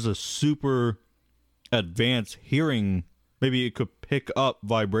it was just a super advanced hearing. Maybe it could pick up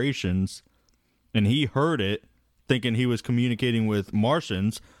vibrations, and he heard it, thinking he was communicating with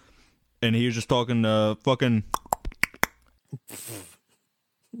Martians, and he was just talking to fucking...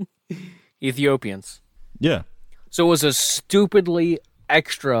 Ethiopians. Yeah. So it was a stupidly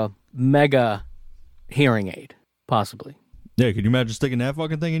extra mega hearing aid, possibly. Yeah, could you imagine sticking that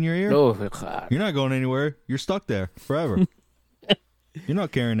fucking thing in your ear? Oh, God. You're not going anywhere. You're stuck there forever. You're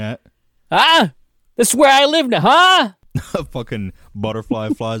not carrying that. Ah! This is where I live now, huh? A fucking butterfly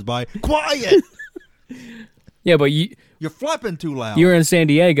flies by. Quiet! Yeah, but You're flapping too loud. you're in San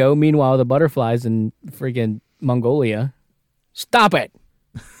Diego. Meanwhile, the butterflies in freaking Mongolia. Stop it!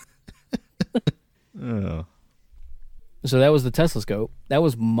 Oh. So that was the Teslascope. That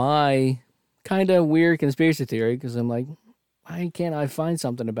was my kind of weird conspiracy theory, because I'm like, why can't I find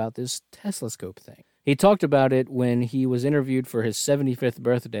something about this Teslascope thing? He talked about it when he was interviewed for his 75th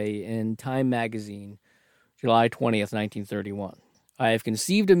birthday in Time magazine, July 20th, 1931. I have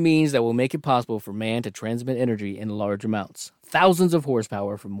conceived a means that will make it possible for man to transmit energy in large amounts, thousands of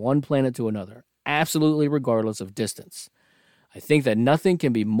horsepower from one planet to another, absolutely regardless of distance. I think that nothing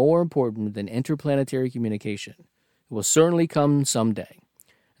can be more important than interplanetary communication. It will certainly come someday.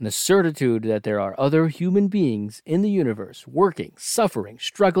 And the certitude that there are other human beings in the universe working, suffering,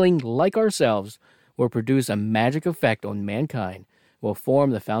 struggling like ourselves will produce a magic effect on mankind, will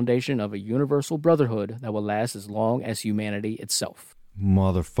form the foundation of a universal brotherhood that will last as long as humanity itself.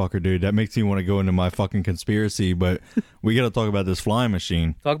 Motherfucker, dude. That makes me want to go into my fucking conspiracy, but we got to talk about this flying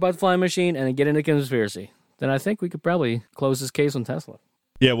machine. Talk about the flying machine and then get into conspiracy. Then I think we could probably close this case on Tesla.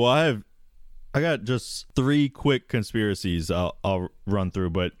 Yeah, well, I got just 3 quick conspiracies I'll run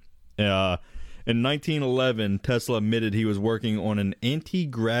through, but in 1911, Tesla admitted he was working on an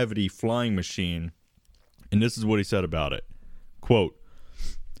anti-gravity flying machine, and this is what he said about it. Quote,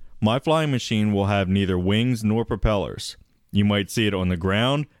 "My flying machine will have neither wings nor propellers. You might see it on the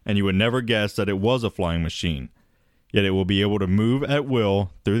ground, and you would never guess that it was a flying machine. Yet it will be able to move at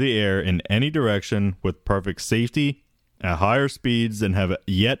will through the air in any direction with perfect safety at higher speeds than have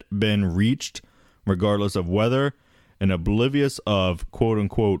yet been reached, regardless of weather, and oblivious of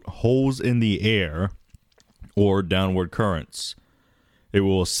quote-unquote holes in the air or downward currents. It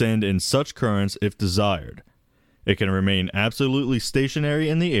will ascend in such currents if desired. It can remain absolutely stationary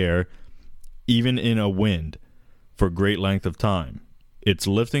in the air, even in a wind, for great length of time. Its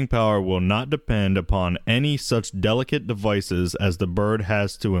lifting power will not depend upon any such delicate devices as the bird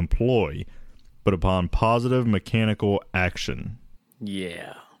has to employ, but upon positive mechanical action."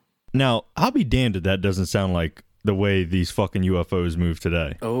 Yeah. Now, I'll be damned if that doesn't sound like the way these fucking UFOs move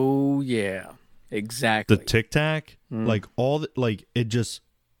today. Oh, yeah. Exactly. The tic-tac, like it just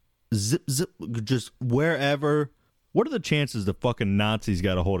zip, just wherever, what are the chances the fucking Nazis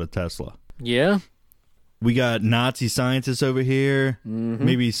got a hold of Tesla? Yeah. We got Nazi scientists over here. Mm-hmm.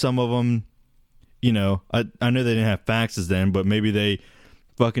 Maybe some of them, you know, I know they didn't have faxes then, but maybe they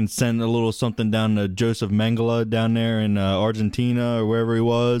fucking sent a little something down to Joseph Mengele down there in Argentina or wherever he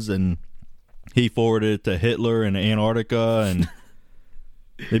was, and he forwarded it to Hitler in Antarctica, and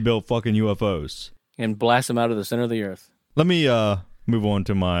they built fucking UFOs. And blast them out of the center of the earth. Let me move on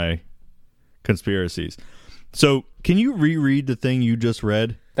to my conspiracies. So, can you reread the thing you just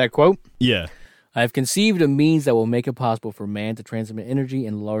read? That quote? Yeah. I have conceived a means that will make it possible for man to transmit energy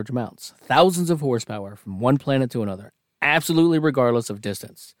in large amounts, thousands of horsepower, from one planet to another, absolutely regardless of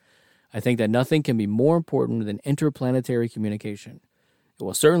distance. I think that nothing can be more important than interplanetary communication. It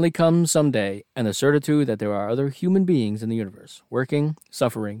will certainly come someday, and the certitude that there are other human beings in the universe, working,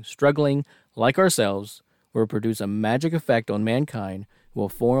 suffering, struggling, like ourselves, will produce a magic effect on mankind, will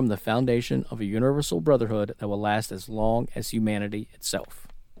form the foundation of a universal brotherhood that will last as long as humanity itself.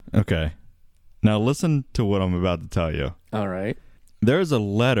 Okay. Now listen to what I'm about to tell you. All right. There is a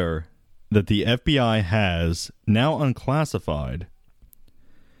letter that the FBI has, now unclassified.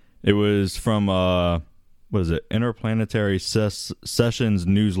 It was from, what is it, Interplanetary Sessions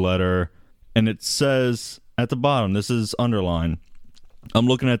newsletter, and it says at the bottom, this is underlined. I'm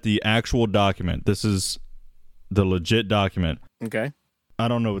looking at the actual document. This is the legit document. Okay. I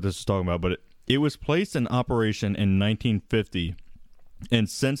don't know what this is talking about, but it was placed in operation in 1950, and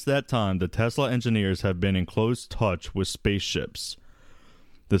since that time, the Tesla engineers have been in close touch with spaceships.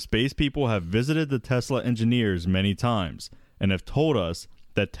 The space people have visited the Tesla engineers many times and have told us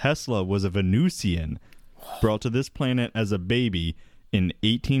that Tesla was a Venusian brought to this planet as a baby in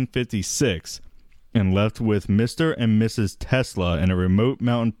 1856 and left with Mr. and Mrs. Tesla in a remote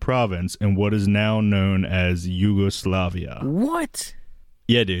mountain province in what is now known as Yugoslavia. What?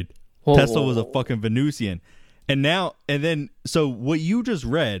 Yeah, dude. Whoa. Tesla was a fucking Venusian. So what you just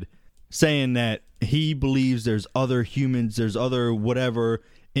read, saying that he believes there's other humans, there's other whatever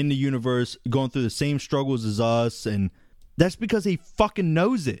in the universe going through the same struggles as us, and that's because he fucking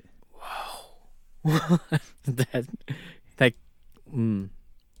knows it. Wow.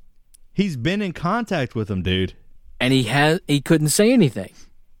 He's been in contact with him, dude. And he couldn't say anything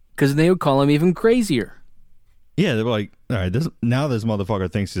because they would call him even crazier. Yeah, they were like, all right, this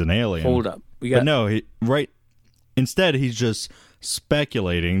motherfucker thinks he's an alien. Hold up. But no, instead, he's just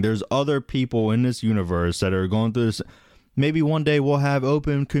speculating. There's other people in this universe that are going through this. Maybe one day we'll have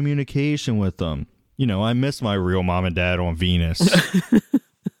open communication with them. You know, I miss my real mom and dad on Venus.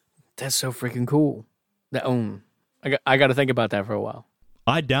 That's so freaking cool. I got to think about that for a while.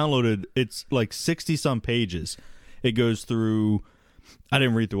 I downloaded, it's like 60-some pages. It goes through, I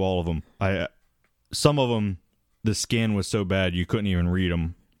didn't read through all of them. Some of them, the scan was so bad you couldn't even read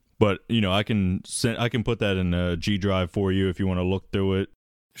them. But, you know, I can put that in a G drive for you if you want to look through it.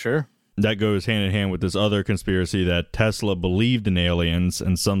 Sure. That goes hand in hand with this other conspiracy that Tesla believed in aliens,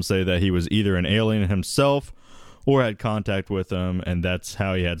 and some say that he was either an alien himself or had contact with them, and that's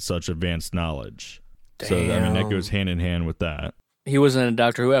how he had such advanced knowledge. Damn. So, I mean, that goes hand in hand with that. He was in a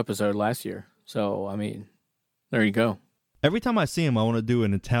Doctor Who episode last year. So, I mean, there you go. Every time I see him, I want to do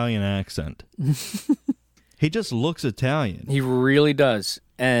an Italian accent. He just looks Italian. He really does.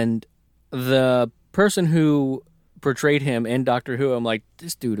 And the person who portrayed him in Doctor Who, I'm like,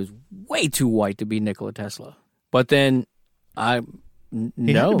 this dude is way too white to be Nikola Tesla. But then He had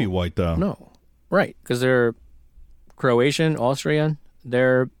to be white, though. No. Right. Because they're Croatian, Austrian.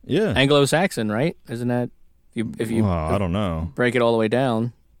 They're Anglo-Saxon, right? Isn't that... If you I don't know. Break it all the way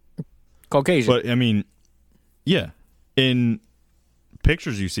down, Caucasian. But, I mean, yeah. In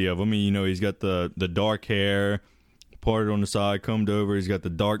pictures you see of him, you know, he's got the dark hair, parted on the side, combed over. He's got the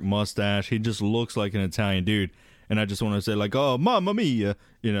dark mustache. He just looks like an Italian dude. And I just want to say, like, oh, mamma mia,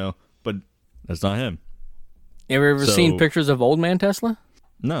 you know. But that's not him. You ever seen pictures of old man Tesla?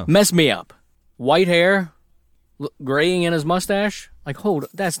 No. Mess me up. White hair, graying in his mustache. Like,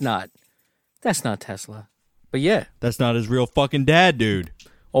 that's not Tesla. But yeah. That's not his real fucking dad, dude.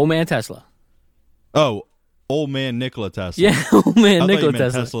 Old man Tesla. Oh, old man Nikola Tesla. Yeah, old man I Nikola thought you meant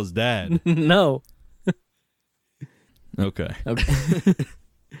Tesla. Tesla's dad. No. Okay.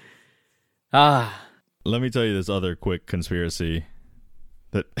 Let me tell you this other quick conspiracy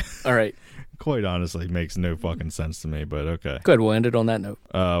that all right. quite honestly makes no fucking sense to me, but okay. Good, we'll end it on that note.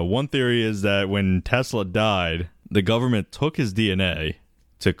 One theory is that when Tesla died, the government took his DNA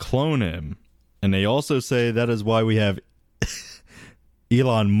to clone him. And they also say that is why we have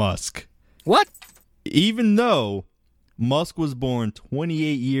Elon Musk. What? Even though Musk was born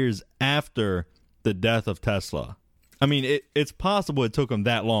 28 years after the death of Tesla. I mean, it's possible it took him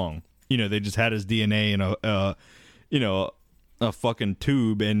that long. You know, they just had his DNA a fucking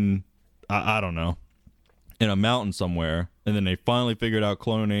tube in, I don't know, in a mountain somewhere. And then they finally figured out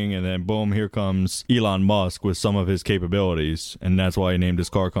cloning, and then boom, here comes Elon Musk with some of his capabilities. And that's why he named his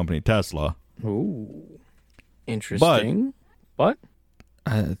car company Tesla. Ooh. Interesting. But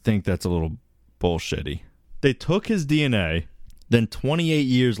I think that's a little bullshitty. They took his DNA, then 28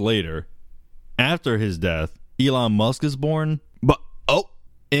 years later, after his death, Elon Musk is born. But,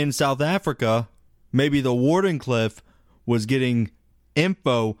 in South Africa, maybe the Wardenclyffe was getting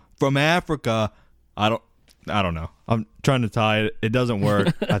info from Africa. I don't know. I'm trying to tie it. It doesn't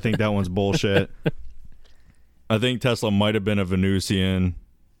work. I think that one's bullshit. I think Tesla might have been a Venusian.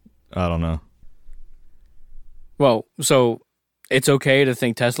 I don't know. Well, so it's okay to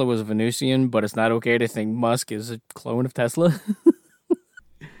think Tesla was a Venusian, but it's not okay to think Musk is a clone of Tesla?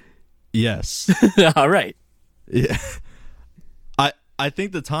 Yes. All right. Yeah. I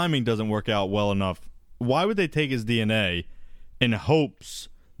think the timing doesn't work out well enough. Why would they take his DNA in hopes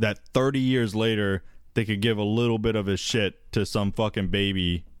that 30 years later they could give a little bit of his shit to some fucking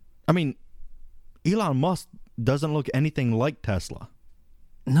baby? I mean, Elon Musk doesn't look anything like Tesla.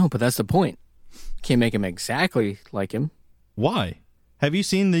 No, but that's the point. Can't make him exactly like him. Why? Have you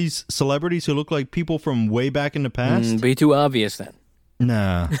seen these celebrities who look like people from way back in the past? Be too obvious then.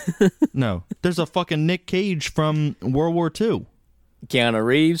 Nah. No. There's a fucking Nick Cage from World War II. Keanu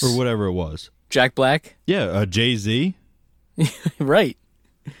Reeves. Or whatever it was. Jack Black. Yeah, Jay-Z. Right.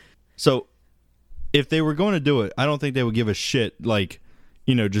 So, if they were going to do it, I don't think they would give a shit, like,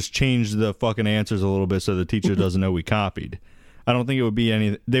 just change the fucking answers a little bit so the teacher doesn't know we copied. I don't think it would be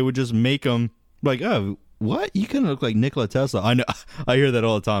any. They would just make them like, oh, what? You kind of look like Nikola Tesla. I know. I hear that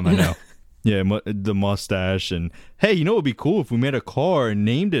all the time. I know. Yeah, the mustache. And hey, it would be cool if we made a car and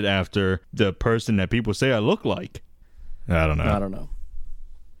named it after the person that people say I look like. I don't know.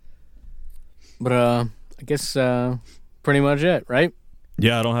 But I guess pretty much it, right?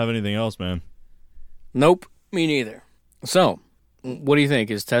 Yeah, I don't have anything else, man. Nope, me neither. So, what do you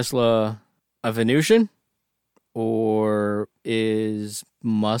think? Is Tesla a Venusian? Or is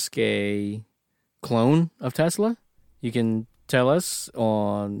Musk a clone of Tesla? You can tell us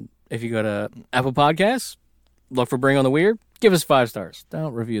if you go to Apple Podcasts, look for Bring on the Weird, give us 5 stars.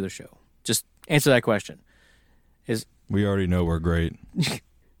 Don't review the show. Just answer that question. We already know we're great.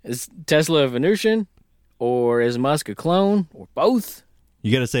 Is Tesla a Venusian? Or is Musk a clone? Or both?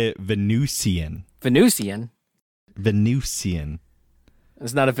 You got to say it Venusian. Venusian? Venusian.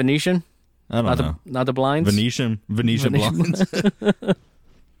 It's not a Venetian? I don't know. Not the blinds? Venetian blinds.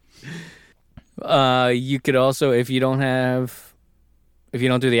 You could also, if you don't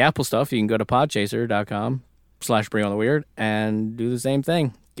do the Apple stuff, you can go to podchaser.com/bring on the weird and do the same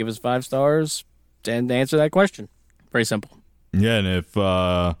thing. Give us 5 stars and answer that question. Very simple. Yeah, and if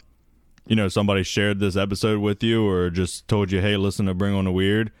somebody shared this episode with you or just told you, hey, listen to Bring on the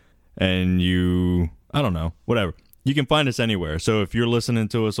Weird, and you, I don't know, whatever. You can find us anywhere. So if you're listening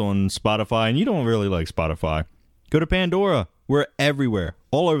to us on Spotify and you don't really like Spotify, go to Pandora. We're everywhere,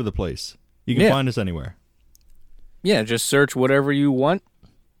 all over the place. You can find us anywhere. Yeah, just search whatever you want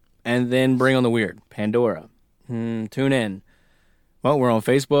and then Bring on the Weird. Pandora. Tune in. Well, we're on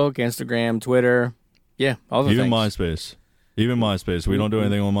Facebook, Instagram, Twitter. Yeah, all the things. Even MySpace. We don't do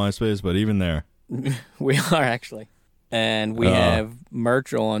anything on MySpace, but even there. We are, actually. And we have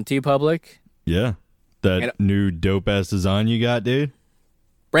merch on TeePublic. Yeah. That new dope-ass design you got, dude?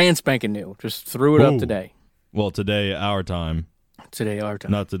 Brand spanking new. Just threw it up today. Well, today, our time. Today, our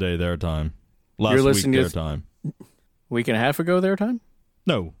time. Not today, their time. Last week, their time. Week and a half ago, their time?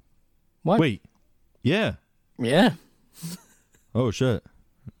 No. What? Wait. Yeah. Yeah. Oh, shit.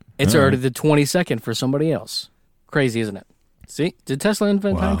 It's already the 22nd for somebody else. Crazy, isn't it? See? Did Tesla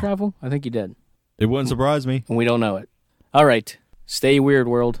invent time travel? I think he did. It wouldn't surprise me. And we don't know it. All right. Stay weird,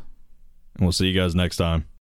 world. And we'll see you guys next time.